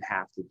what you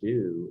have to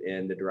do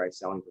in the direct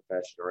selling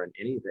profession or in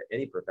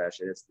any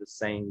profession. It's the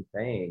same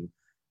thing,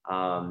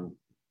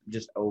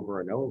 just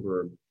over and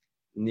over.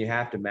 And you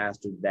have to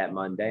master that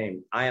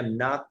mundane. I am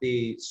not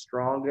the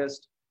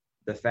strongest,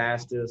 the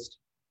fastest,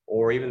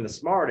 or even the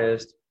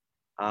smartest,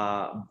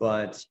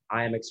 but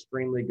I am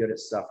extremely good at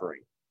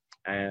suffering.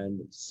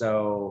 And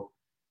so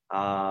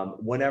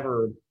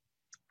whenever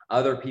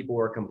other people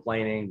are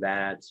complaining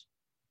that,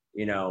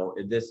 they're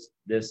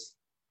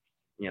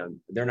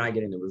not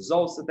getting the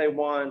results that they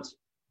want,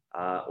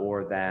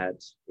 or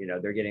that,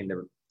 they're getting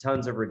the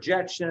tons of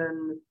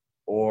rejection,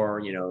 or,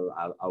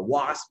 a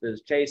wasp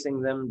is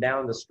chasing them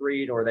down the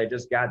street, or they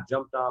just got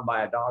jumped on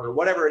by a dog, or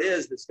whatever it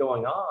is that's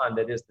going on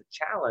that is the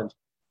challenge,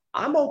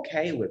 I'm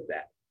okay with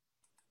that.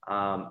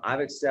 I've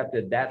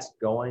accepted that's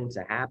going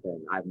to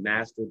happen. I've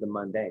mastered the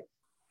mundane.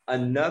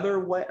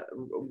 Another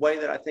way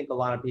that I think a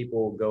lot of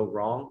people go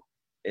wrong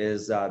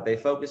is they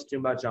focus too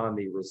much on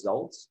the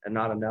results and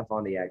not enough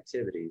on the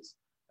activities.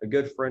 A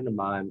good friend of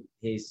mine,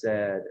 he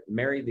said,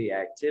 marry the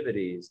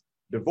activities,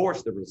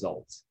 divorce the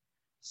results.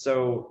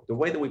 So the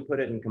way that we put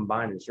it in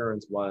combined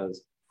insurance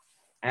was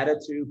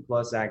attitude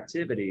plus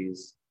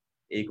activities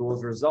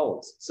equals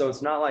results. So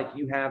it's not like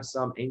you have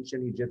some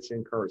ancient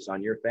Egyptian curse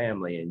on your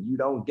family and you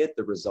don't get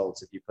the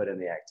results if you put in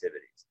the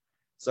activities.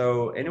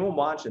 So anyone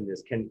watching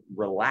this can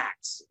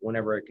relax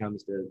whenever it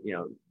comes to,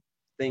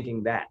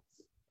 thinking that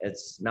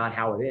it's not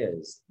how it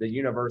is. The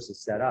universe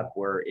is set up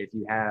where if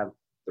you have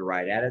the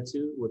right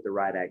attitude with the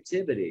right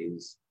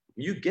activities,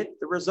 you get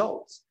the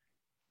results.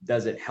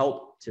 Does it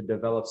help to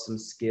develop some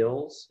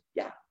skills?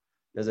 Yeah.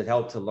 Does it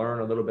help to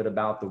learn a little bit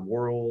about the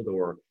world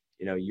or,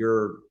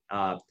 your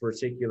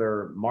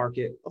particular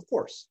market? Of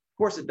course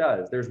it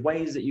does. There's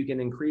ways that you can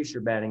increase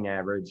your batting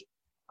average,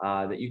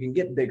 that you can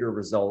get bigger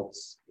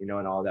results, and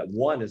all that.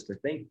 One is to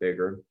think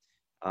bigger,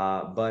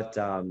 but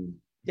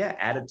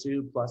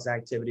attitude plus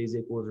activities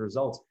equals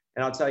results.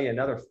 And I'll tell you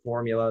another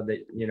formula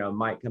that,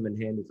 might come in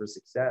handy for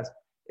success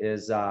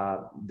is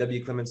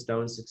W. Clement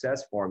Stone's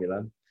success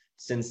formula: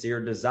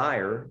 sincere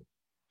desire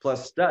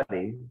plus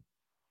study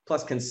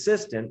plus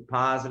consistent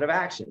positive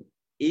action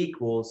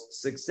equals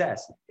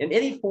success. In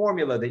any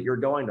formula that you're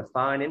going to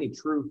find, any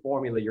true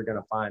formula you're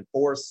going to find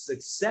for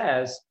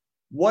success,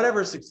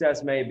 whatever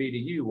success may be to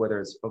you, whether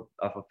it's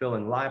a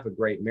fulfilling life, a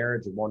great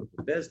marriage, a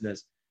wonderful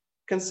business,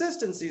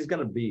 consistency is going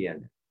to be in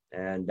it.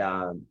 And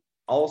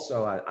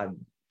also, I'm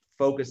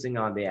focusing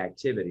on the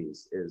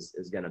activities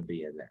is going to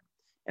be in there.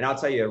 And I'll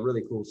tell you a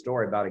really cool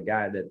story about a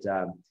guy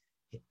that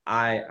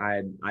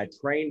I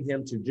trained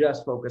him to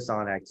just focus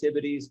on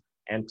activities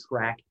and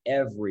track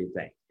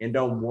everything and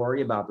don't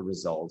worry about the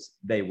results.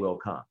 They will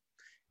come.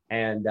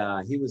 And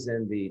he was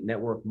in the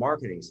network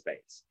marketing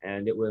space,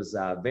 and it was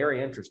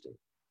very interesting.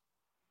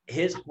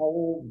 His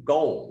whole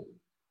goal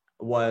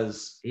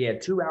was he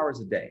had 2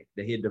 hours a day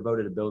that he had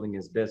devoted to building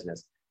his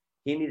business.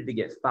 He needed to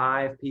get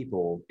 5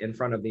 people in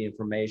front of the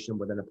information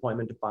with an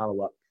appointment to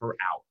follow up per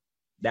hour.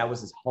 That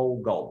was his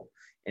whole goal.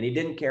 And he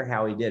didn't care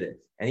how he did it.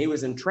 And he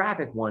was in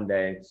traffic one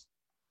day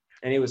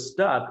and he was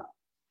stuck,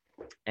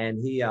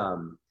 and he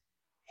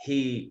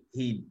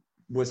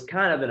was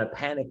kind of in a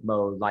panic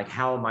mode, like,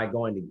 how am I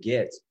going to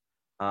get,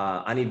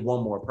 I need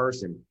one more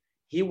person.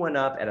 He went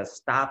up at a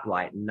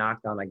stoplight and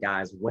knocked on a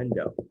guy's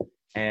window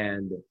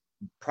and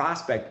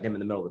prospected him in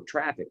the middle of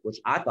traffic, which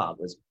I thought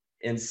was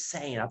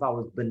insane. I thought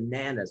it was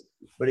bananas.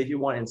 But if you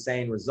want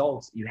insane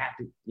results, you have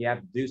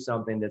to do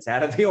something that's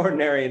out of the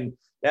ordinary, and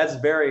that's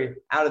very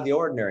out of the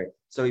ordinary.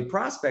 So he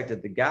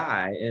prospected the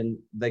guy, and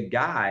the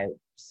guy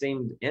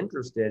seemed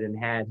interested and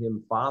had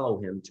him follow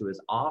him to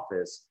his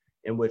office,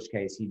 in which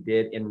case he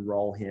did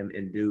enroll him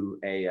and do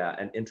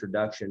an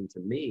introduction to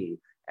me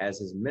as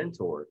his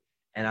mentor.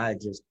 And I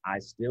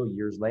still,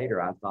 years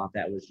later, I thought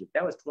that was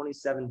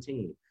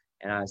 2017.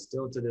 And I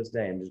still, to this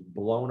day, am just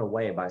blown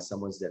away by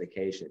someone's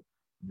dedication.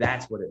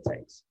 That's what it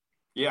takes.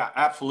 Yeah,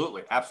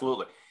 absolutely.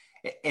 Absolutely.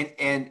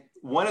 And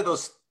one of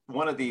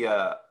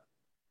the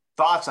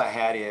thoughts I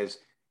had is,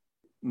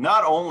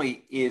 not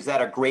only is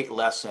that a great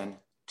lesson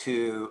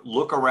to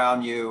look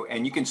around you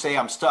and you can say,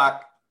 I'm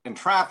stuck in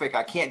traffic,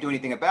 I can't do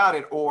anything about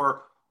it,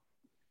 or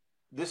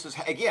this is,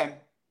 again,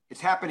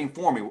 it's happening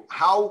for me.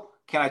 How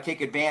can I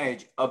take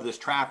advantage of this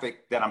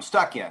traffic that I'm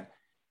stuck in?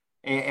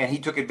 And he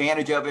took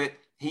advantage of it.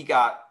 He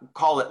got,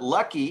 call it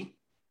lucky,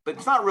 but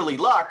it's not really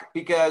luck,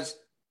 because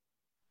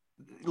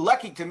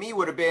lucky to me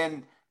would have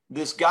been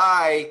this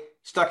guy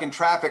stuck in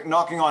traffic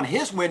knocking on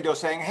his window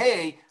saying,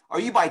 hey, are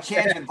you by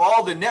chance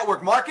involved in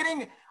network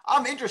marketing?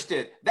 I'm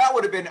interested. That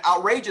would have been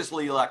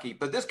outrageously lucky.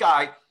 But this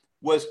guy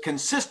was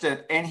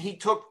consistent, and he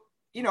took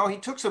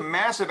some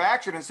massive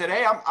action and said,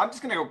 hey, I'm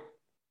going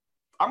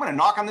to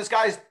knock on this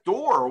guy's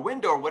door or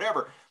window or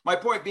whatever. My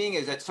point being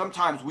is that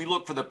sometimes we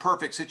look for the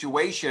perfect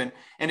situation,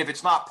 and if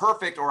it's not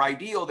perfect or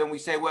ideal, then we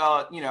say,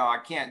 well, I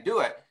can't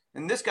do it.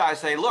 And this guy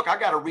say, look, I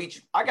got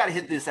to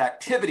hit this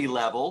activity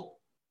level.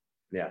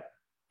 Yeah.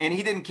 And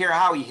he didn't care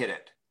how he hit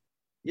it.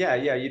 Yeah.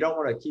 You don't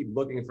want to keep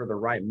looking for the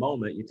right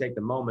moment. You take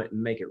the moment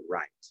and make it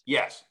right.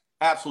 Yes,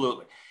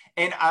 Absolutely.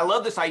 And I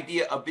love this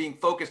idea of being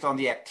focused on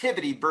the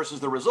activity versus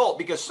the result,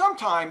 because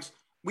sometimes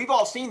we've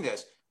all seen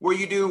this where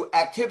you do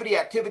activity,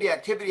 activity,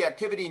 activity,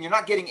 activity, and you're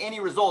not getting any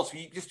results.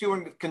 You're just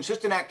doing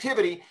consistent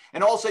activity,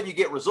 and all of a sudden you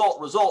get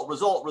result, result,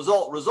 result,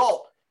 result,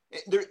 result.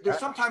 There's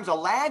sometimes a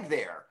lag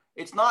there.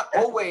 It's not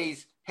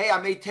always, hey, I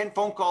made 10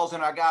 phone calls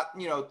and I got,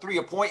 3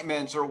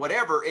 appointments or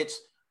whatever. It's,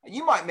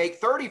 you might make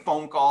 30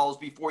 phone calls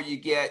before you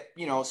get,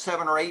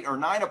 7 or 8 or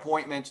 9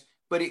 appointments,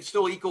 but it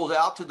still equals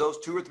out to those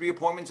 2 or 3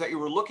 appointments that you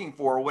were looking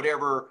for, or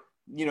whatever,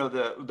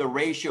 the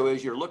ratio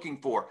is you're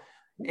looking for.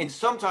 And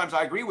sometimes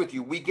I agree with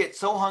you. We get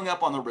so hung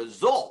up on the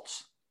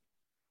results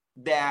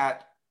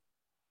that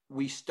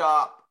we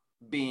stop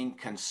being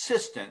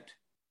consistent.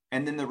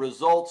 And then the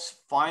results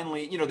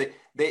finally,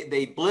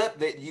 they blip,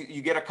 that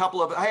you get a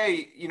couple of,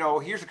 hey,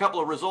 here's a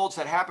couple of results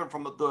that happened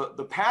from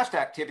the past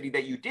activity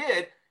that you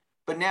did.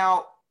 But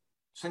now,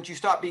 since you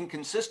stopped being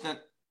consistent,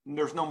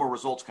 there's no more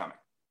results coming.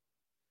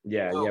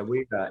 Yeah,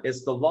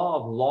 it's the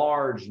law of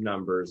large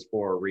numbers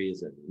for a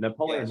reason.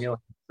 Napoleon Hill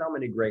had so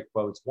many great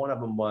quotes. One of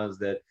them was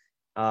that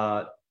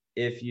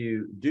if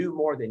you do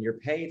more than you're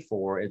paid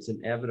for, it's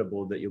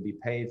inevitable that you'll be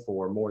paid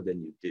for more than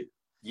you do.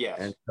 Yes.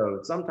 And so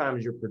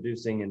sometimes you're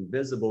producing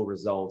invisible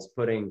results,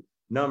 putting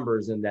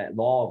numbers in that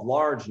law of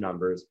large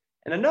numbers.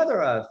 And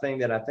another thing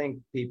that I think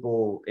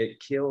it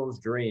kills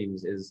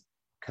dreams is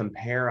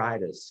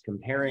comparitis,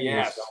 comparing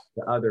yourself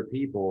to other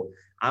people.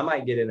 I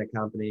might get in a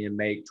company and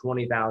make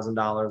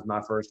 $20,000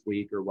 my first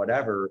week or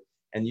whatever,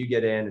 and you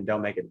get in and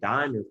don't make a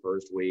dime your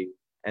first week.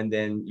 And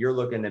then you're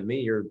looking at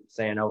me, you're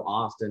saying, oh,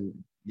 Austin,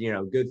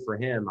 good for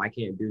him. I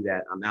can't do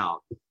that. I'm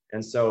out.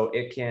 And so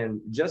it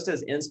can, just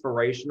as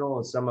inspirational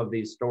as some of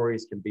these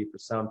stories can be for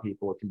some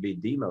people, it can be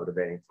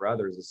demotivating for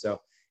others. And so,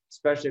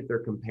 especially if they're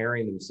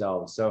comparing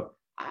themselves. So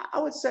I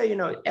would say,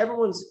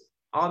 everyone's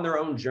on their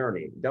own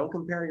journey. Don't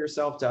compare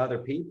yourself to other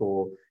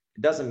people.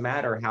 It doesn't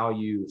matter how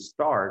you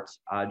start.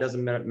 It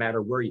doesn't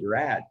matter where you're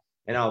at.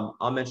 And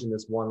I'll mention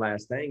this one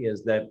last thing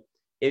is that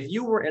if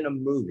you were in a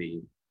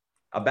movie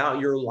about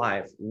your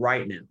life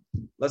right now,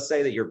 let's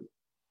say that you're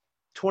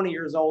 20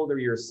 years old or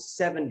you're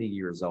 70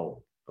 years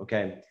old,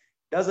 okay?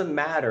 Doesn't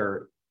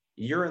matter.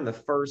 You're in the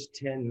first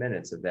 10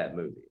 minutes of that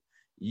movie.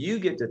 You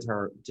get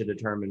to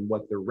determine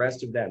what the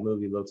rest of that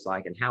movie looks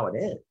like and how it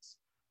ends.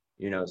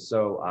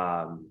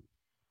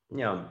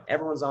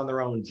 Everyone's on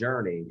their own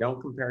journey.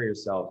 Don't compare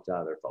yourself to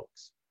other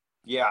folks.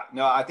 Yeah,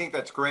 no, I think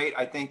that's great.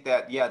 I think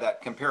that,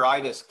 that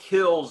comparitis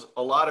kills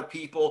a lot of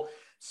people,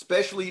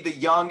 especially the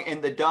young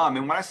and the dumb.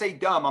 And when I say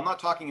dumb, I'm not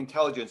talking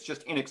intelligence,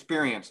 just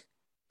inexperience.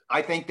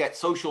 I think that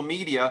social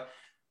media,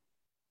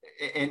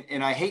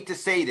 and I hate to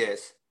say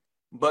this,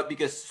 but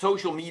because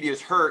social media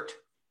has hurt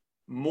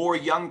more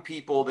young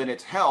people than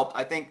it's helped,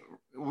 I think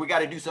we got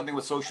to do something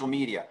with social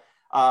media.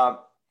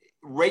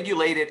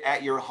 Regulate it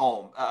at your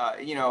home.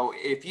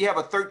 If you have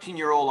a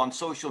 13-year-old on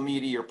social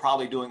media, you're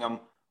probably doing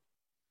them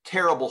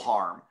terrible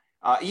harm.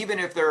 Even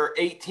if they're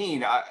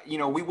 18,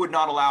 we would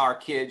not allow our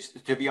kids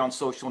to be on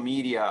social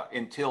media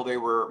until they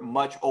were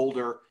much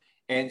older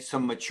and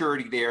some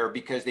maturity there,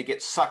 because they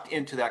get sucked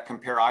into that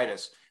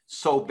comparitis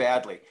so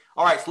badly.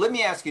 All right, so let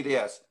me ask you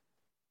this.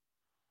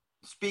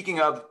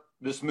 Speaking of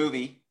this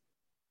movie,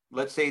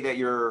 let's say that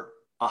you're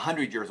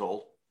 100 years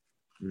old.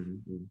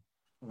 Mm-hmm.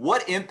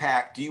 What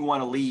impact do you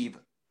want to leave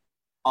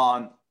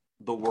on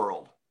the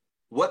world?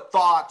 What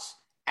thoughts,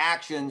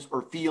 actions,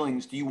 or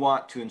feelings do you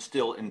want to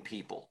instill in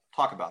people?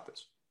 Talk about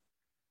this.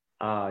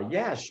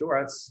 Yeah, sure.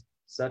 That's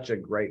such a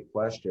great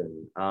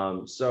question.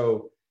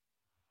 So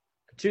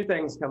 2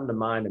 things come to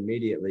mind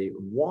immediately.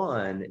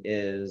 One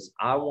is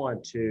I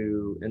want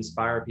to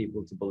inspire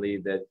people to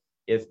believe that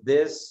if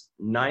this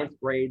 9th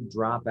grade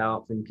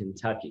dropout from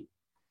Kentucky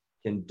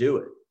can do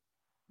it,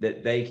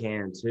 that they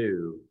can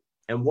too.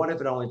 And what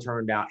if it only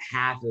turned out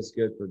half as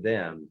good for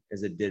them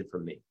as it did for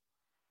me?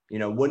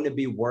 Wouldn't it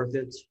be worth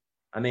it?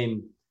 I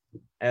mean,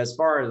 as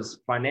far as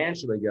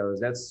financially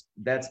goes,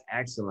 that's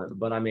excellent.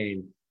 But I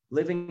mean,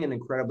 living an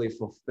incredibly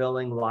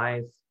fulfilling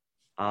life.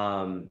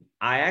 I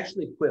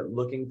actually quit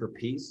looking for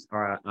peace,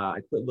 or I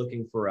quit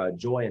looking for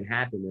joy and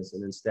happiness,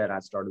 and instead I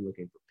started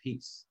looking for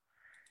peace.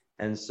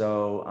 And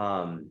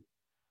so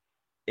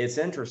it's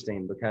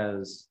interesting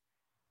because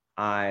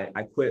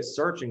I quit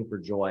searching for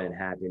joy and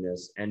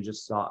happiness and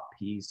just sought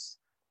peace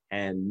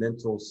and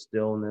mental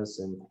stillness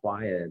and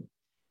quiet.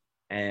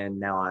 And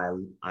now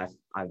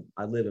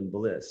I live in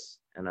bliss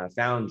and I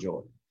found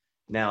joy.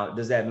 Now,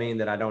 does that mean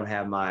that I don't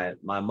have my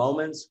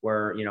moments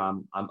where,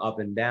 I'm up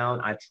and down?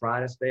 I try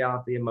to stay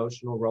off the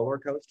emotional roller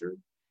coaster.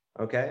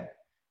 Okay.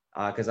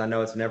 Because I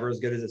know it's never as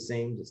good as it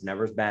seems. It's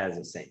never as bad as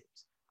it seems.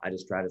 I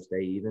just try to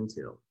stay even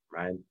till,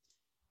 right?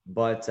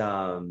 But,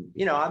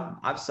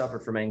 I've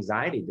suffered from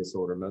anxiety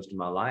disorder most of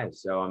my life.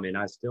 So, I mean,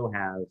 I still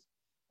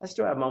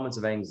have moments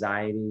of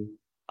anxiety.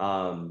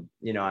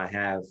 I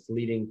have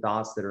fleeting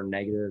thoughts that are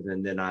negative,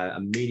 and then I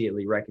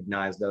immediately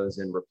recognize those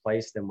and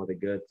replace them with a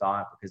good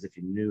thought, because if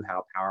you knew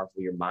how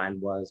powerful your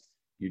mind was,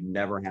 you'd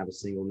never have a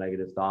single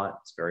negative thought.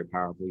 It's very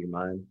powerful, your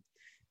mind.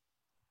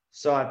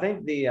 So I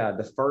think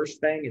the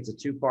first thing, it's a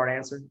two-part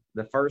answer.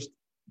 The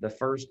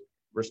first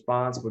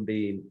response would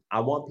be, I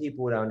want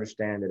people to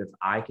understand that if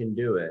I can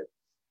do it,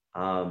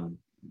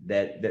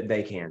 that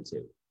they can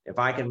too. If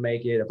I can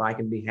make it, if I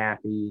can be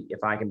happy,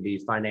 if I can be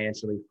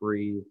financially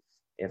free,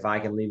 if I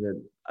can leave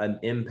an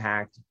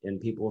impact in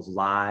people's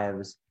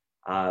lives.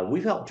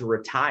 We've helped to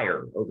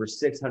retire over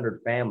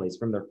 600 families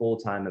from their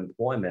full-time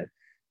employment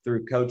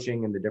through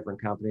coaching and the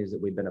different companies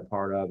that we've been a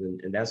part of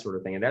and that sort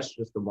of thing. And that's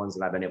just the ones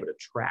that I've been able to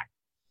track.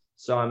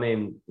 So, I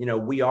mean,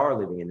 we are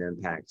leaving an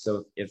impact.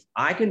 So if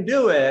I can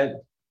do it,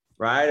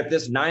 right, if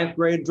this ninth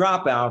grade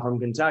dropout from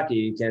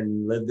Kentucky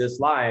can live this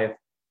life,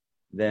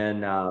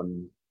 then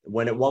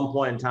when at one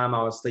point in time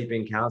I was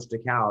sleeping couch to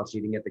couch,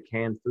 eating at the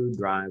canned food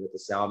drive at the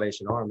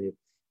Salvation Army, if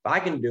I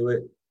can do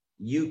it,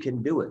 you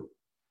can do it.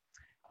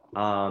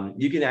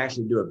 You can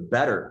actually do it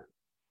better.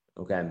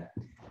 Okay.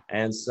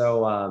 And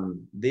so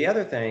the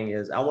other thing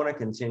is I want to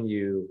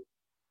continue,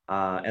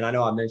 and I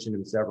know I mentioned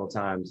him several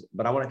times,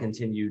 but I want to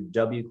continue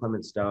W.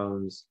 Clement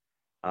Stone's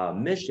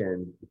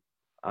mission.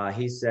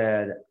 He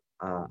said,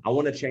 I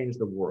want to change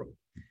the world,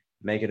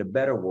 make it a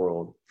better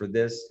world for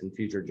this and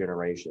future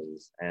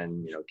generations.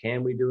 And,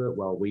 can we do it?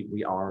 Well,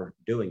 we are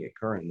doing it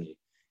currently.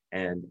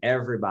 And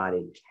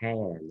everybody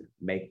can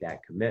make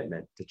that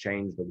commitment to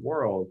change the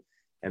world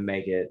and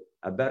make it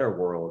a better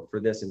world for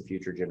this and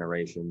future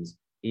generations,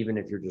 even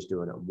if you're just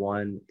doing it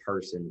one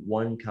person,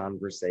 one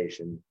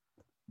conversation,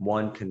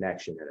 one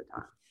connection at a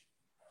time.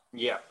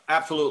 Yeah,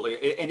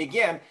 absolutely. And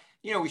again,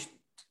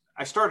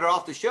 I started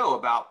off the show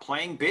about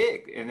playing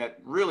big, and that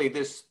really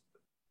this,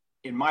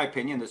 in my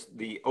opinion,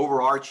 the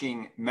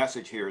overarching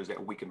message here is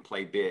that we can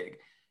play big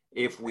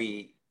if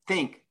we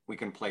think we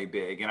can play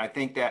big. And I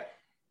think that,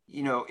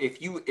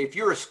 if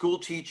you're a school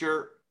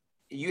teacher,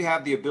 you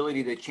have the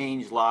ability to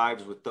change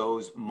lives with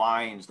those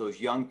minds, those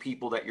young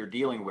people that you're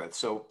dealing with.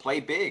 So play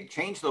big,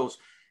 change those,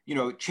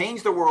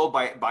 change the world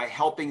by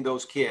helping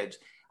those kids.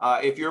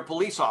 If you're a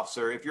police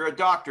officer, if you're a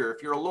doctor,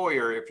 if you're a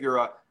lawyer, if you're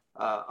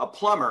a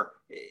plumber,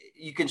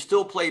 you can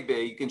still play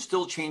big. You can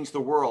still change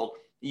the world.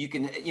 You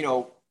can,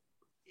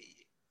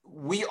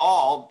 we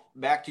all,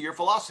 back to your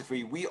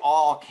philosophy, we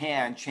all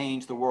can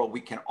change the world.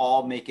 We can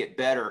all make it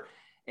better.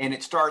 And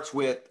it starts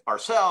with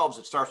ourselves.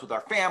 It starts with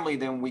our family.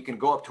 Then we can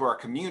go up to our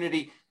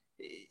community.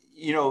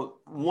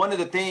 One of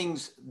the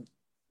things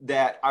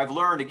that I've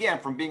learned, again,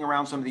 from being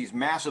around some of these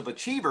massive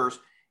achievers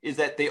is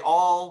that they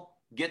all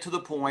get to the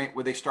point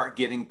where they start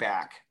giving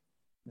back.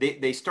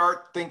 They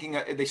stop thinking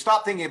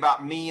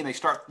about me and they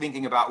start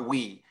thinking about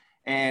we.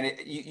 And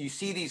you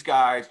see these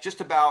guys, just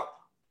about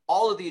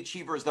all of the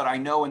achievers that I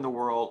know in the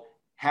world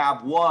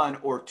have one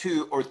or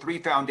two or three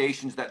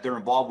foundations that they're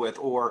involved with,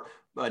 or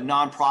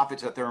nonprofits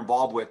that they're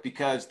involved with,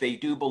 because they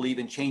do believe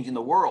in changing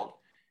the world.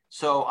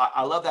 So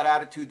I love that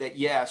attitude that,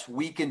 yes,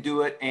 we can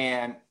do it.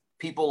 And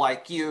people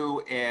like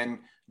you and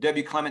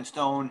W. Clement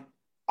Stone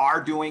are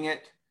doing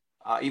it,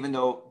 even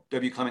though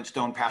W. Clement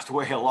Stone passed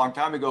away a long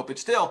time ago. But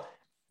still,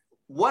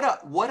 what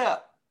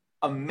a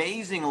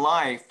amazing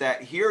life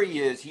that here he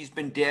is. He's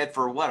been dead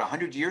for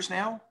 100 years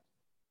now?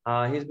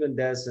 He's been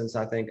dead since,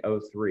 I think,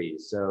 2003.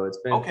 So it's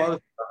been close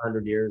to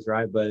 100 years,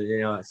 right? But,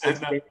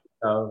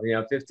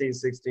 15,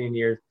 16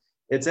 years.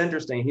 It's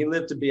interesting. He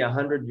lived to be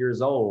 100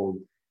 years old.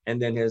 And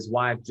then his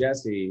wife,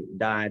 Jessie,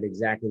 died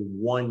exactly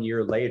 1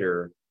 year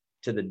later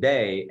to the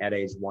day at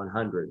age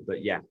 100.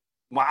 But yeah.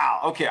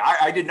 Wow. Okay.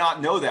 I did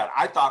not know that.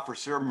 I thought for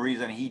some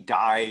reason he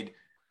died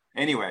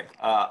anyway,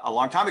 a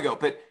long time ago.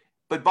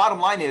 But bottom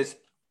line is,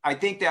 I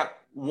think that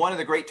one of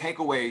the great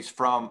takeaways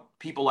from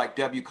people like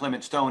W.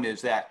 Clement Stone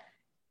is that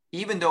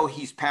even though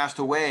he's passed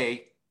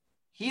away,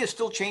 he is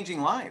still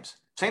changing lives.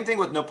 Same thing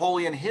with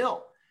Napoleon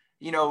Hill.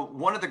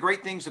 One of the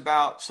great things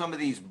about some of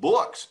these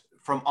books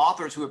from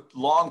authors who have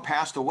long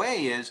passed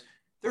away is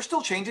they're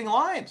still changing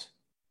lives.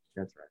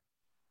 That's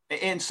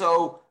right. And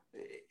so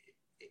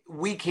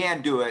we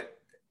can do it.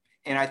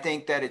 And I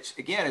think that it's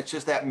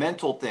just that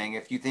mental thing.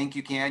 If you think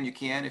you can, you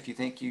can. If you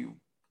think you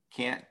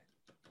can't,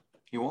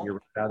 you won't. You're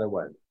right either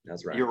way.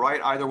 That's right. You're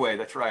right either way.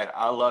 That's right.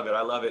 I love it.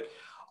 I love it.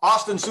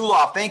 Austin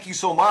Zulauf, thank you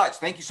so much.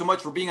 Thank you so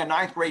much for being a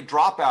ninth grade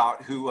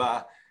dropout who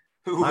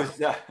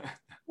was,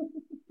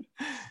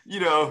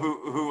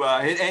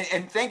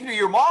 and thank you to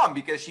your mom,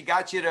 because she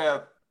got you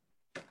to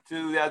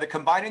the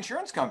Combined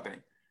Insurance Company.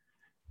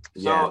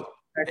 So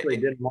actually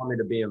didn't want me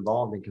to be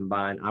involved in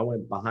Combined. I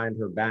went behind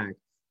her back.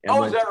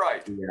 Is that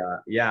right?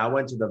 I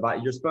went to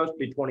you're supposed to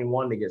be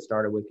 21 to get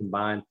started with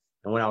Combined.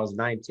 And when I was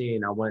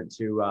 19, I went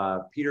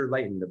to Peter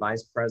Layton, the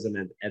vice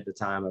president at the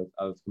time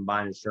of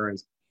Combined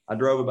Insurance. I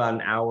drove about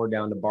an hour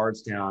down to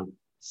Bardstown,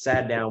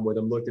 sat down with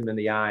him, looked him in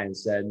the eye and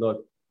said,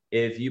 look,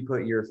 if you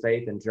put your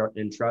faith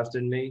and trust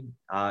in me,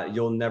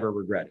 you'll never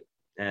regret it.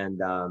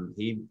 And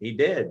he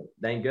did.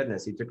 Thank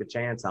goodness. He took a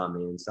chance on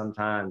me. And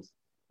sometimes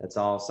that's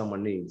all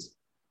someone needs.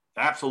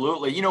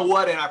 Absolutely. You know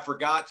what? And I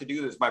forgot to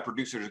do this. My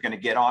producer is going to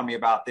get on me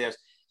about this.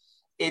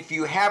 If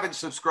you haven't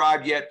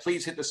subscribed yet,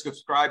 please hit the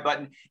subscribe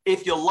button.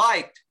 If you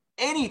liked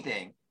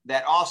anything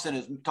that Austin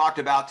has talked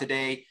about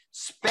today,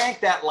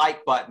 spank that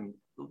like button.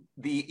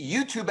 the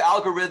YouTube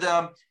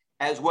algorithm,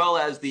 as well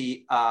as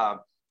the podcast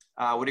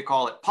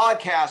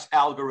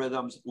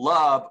algorithms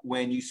love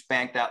when you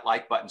spank that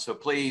like button. So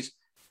please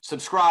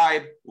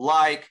subscribe,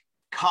 like,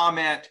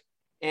 comment.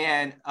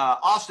 And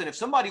Austin, if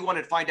somebody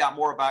wanted to find out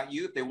more about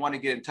you, if they want to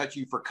get in touch with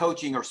you for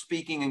coaching or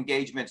speaking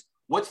engagements,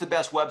 what's the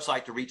best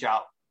website to reach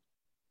out?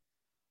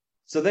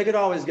 So they could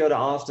always go to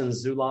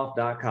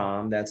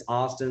austinzulauf.com. That's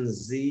Austin,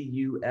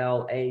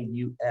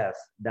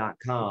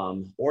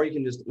 ZULAUF.com. Or you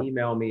can just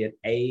email me at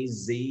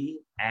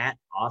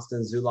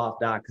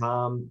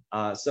az@austinzulauf.com.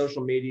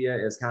 Social media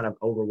is kind of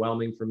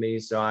overwhelming for me,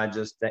 so I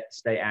just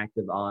stay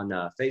active on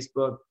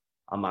Facebook,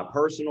 on my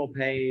personal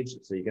page.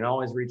 So you can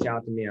always reach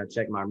out to me. I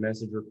check my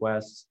message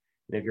requests.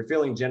 And if you're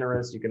feeling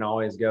generous, you can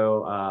always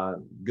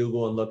go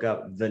Google and look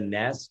up The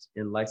Nest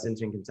in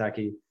Lexington,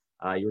 Kentucky.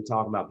 You were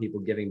talking about people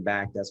giving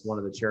back. That's one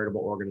of the charitable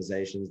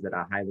organizations that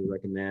I highly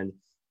recommend.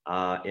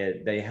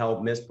 They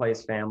help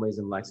misplaced families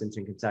in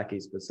Lexington, Kentucky,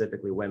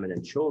 specifically women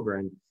and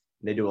children.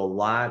 They do a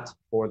lot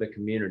for the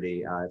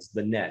community. It's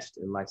The Nest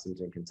in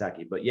Lexington,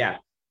 Kentucky. But yeah,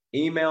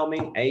 email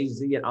me,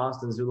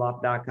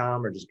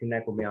 az@austinzulauf.com, or just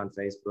connect with me on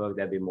Facebook.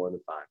 That'd be more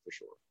than fine for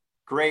sure.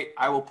 Great.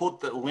 I will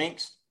put the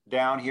links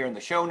down here in the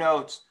show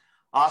notes.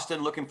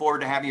 Austin, looking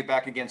forward to having you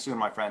back again soon,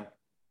 my friend.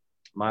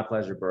 My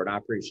pleasure, Bert. I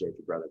appreciate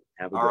you, brother.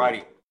 Have a good one. All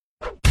righty.